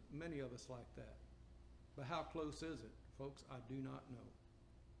to many of us like that. But how close is it? Folks, I do not know.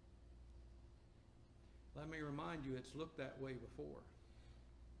 Let me remind you, it's looked that way before.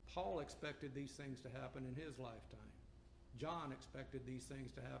 Paul expected these things to happen in his lifetime. John expected these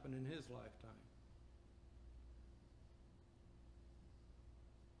things to happen in his lifetime.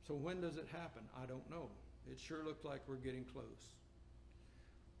 So when does it happen? I don't know. It sure looked like we're getting close.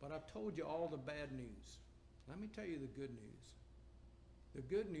 But I've told you all the bad news. Let me tell you the good news. The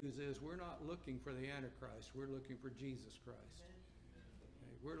good news is we're not looking for the Antichrist. We're looking for Jesus Christ. Okay?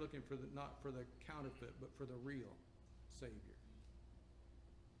 We're looking for not for the counterfeit, but for the real Savior.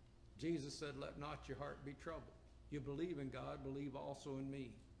 Jesus said, let not your heart be troubled. You believe in God, believe also in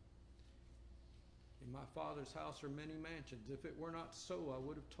me. In my Father's house are many mansions. If it were not so, I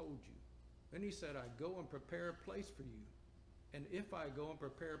would have told you. Then he said, I go and prepare a place for you. And if I go and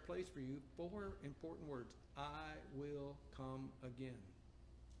prepare a place for you, 4 important words, I will come again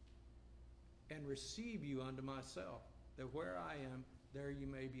and receive you unto myself, that where I am, there you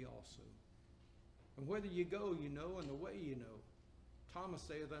may be also. And whither you go, you know, and the way you know. Thomas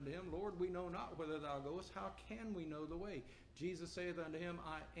saith unto him, Lord, we know not whither thou goest. How can we know the way? Jesus saith unto him,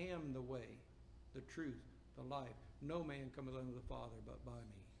 I am the way, the truth, the life. No man cometh unto the Father but by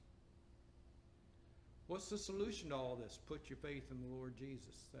me. What's the solution to all this? Put your faith in the Lord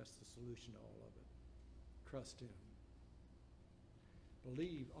Jesus. That's the solution to all of it. Trust him.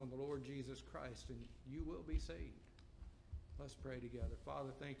 Believe on the Lord Jesus Christ and you will be saved. Let's pray together.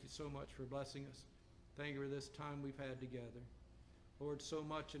 Father, thank you so much for blessing us. Thank you for this time we've had together. Lord, so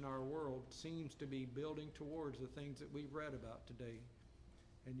much in our world seems to be building towards the things that we've read about today.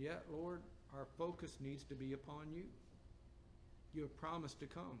 And yet, Lord, our focus needs to be upon you. You have promised to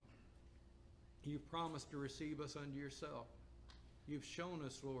come. You've promised to receive us unto yourself. You've shown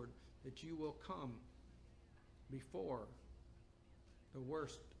us, Lord, that you will come before the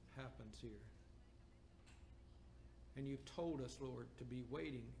worst happens here. And you've told us, Lord, to be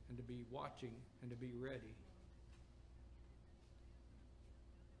waiting and to be watching and to be ready.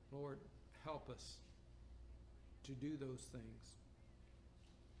 Lord, help us to do those things,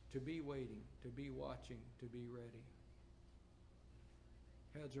 to be waiting, to be watching, to be ready.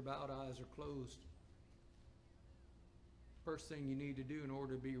 Heads are bowed, eyes are closed. First thing you need to do in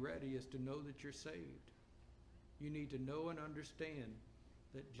order to be ready is to know that you're saved. You need to know and understand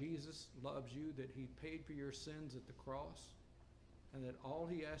that Jesus loves you, that he paid for your sins at the cross, and that all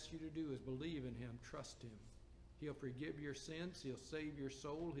he asks you to do is believe in him, trust him. He'll forgive your sins, he'll save your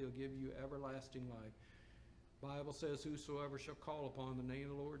soul, he'll give you everlasting life. Bible says, whosoever shall call upon the name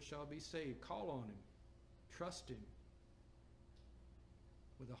of the Lord shall be saved. Call on him. Trust him.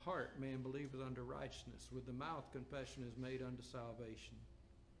 With the heart man believeth unto righteousness. With the mouth confession is made unto salvation.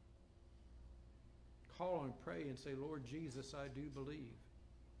 Call and pray and say, Lord Jesus, I do believe.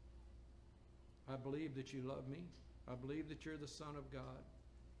 I believe that you love me. I believe that you're the Son of God.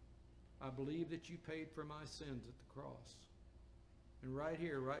 I believe that you paid for my sins at the cross. And right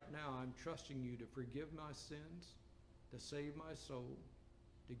here, right now, I'm trusting you to forgive my sins, to save my soul,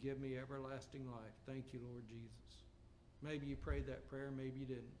 to give me everlasting life. Thank you, Lord Jesus. Maybe you prayed that prayer, maybe you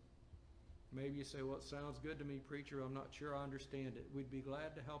didn't. Maybe you say, well, it sounds good to me, preacher. I'm not sure I understand it. We'd be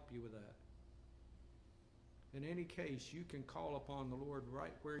glad to help you with that. In any case, you can call upon the Lord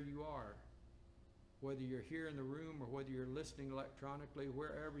right where you are. Whether you're here in the room or whether you're listening electronically,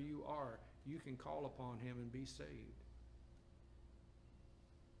 wherever you are, you can call upon him and be saved.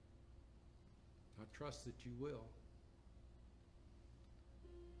 I trust that you will.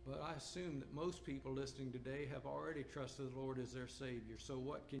 But I assume that most people listening today have already trusted the Lord as their Savior. So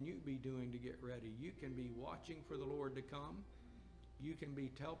what can you be doing to get ready? You can be watching for the Lord to come. You can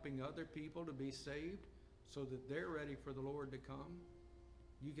be helping other people to be saved so that they're ready for the Lord to come.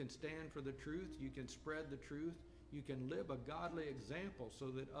 You can stand for the truth. You can spread the truth. You can live a godly example so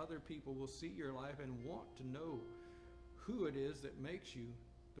that other people will see your life and want to know who it is that makes you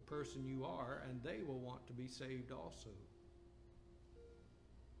the person you are, and they will want to be saved also.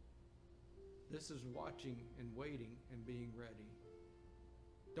 This is watching and waiting and being ready.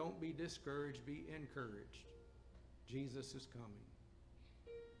 Don't be discouraged, be encouraged. Jesus is coming.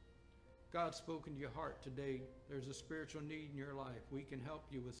 God's spoken to your heart today. There's a spiritual need in your life. We can help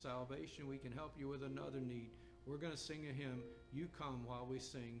you with salvation. We can help you with another need. We're going to sing a hymn, You Come, while we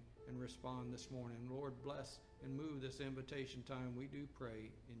sing and respond this morning. Lord, bless and move this invitation time. We do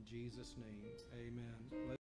pray in Jesus' name. Amen.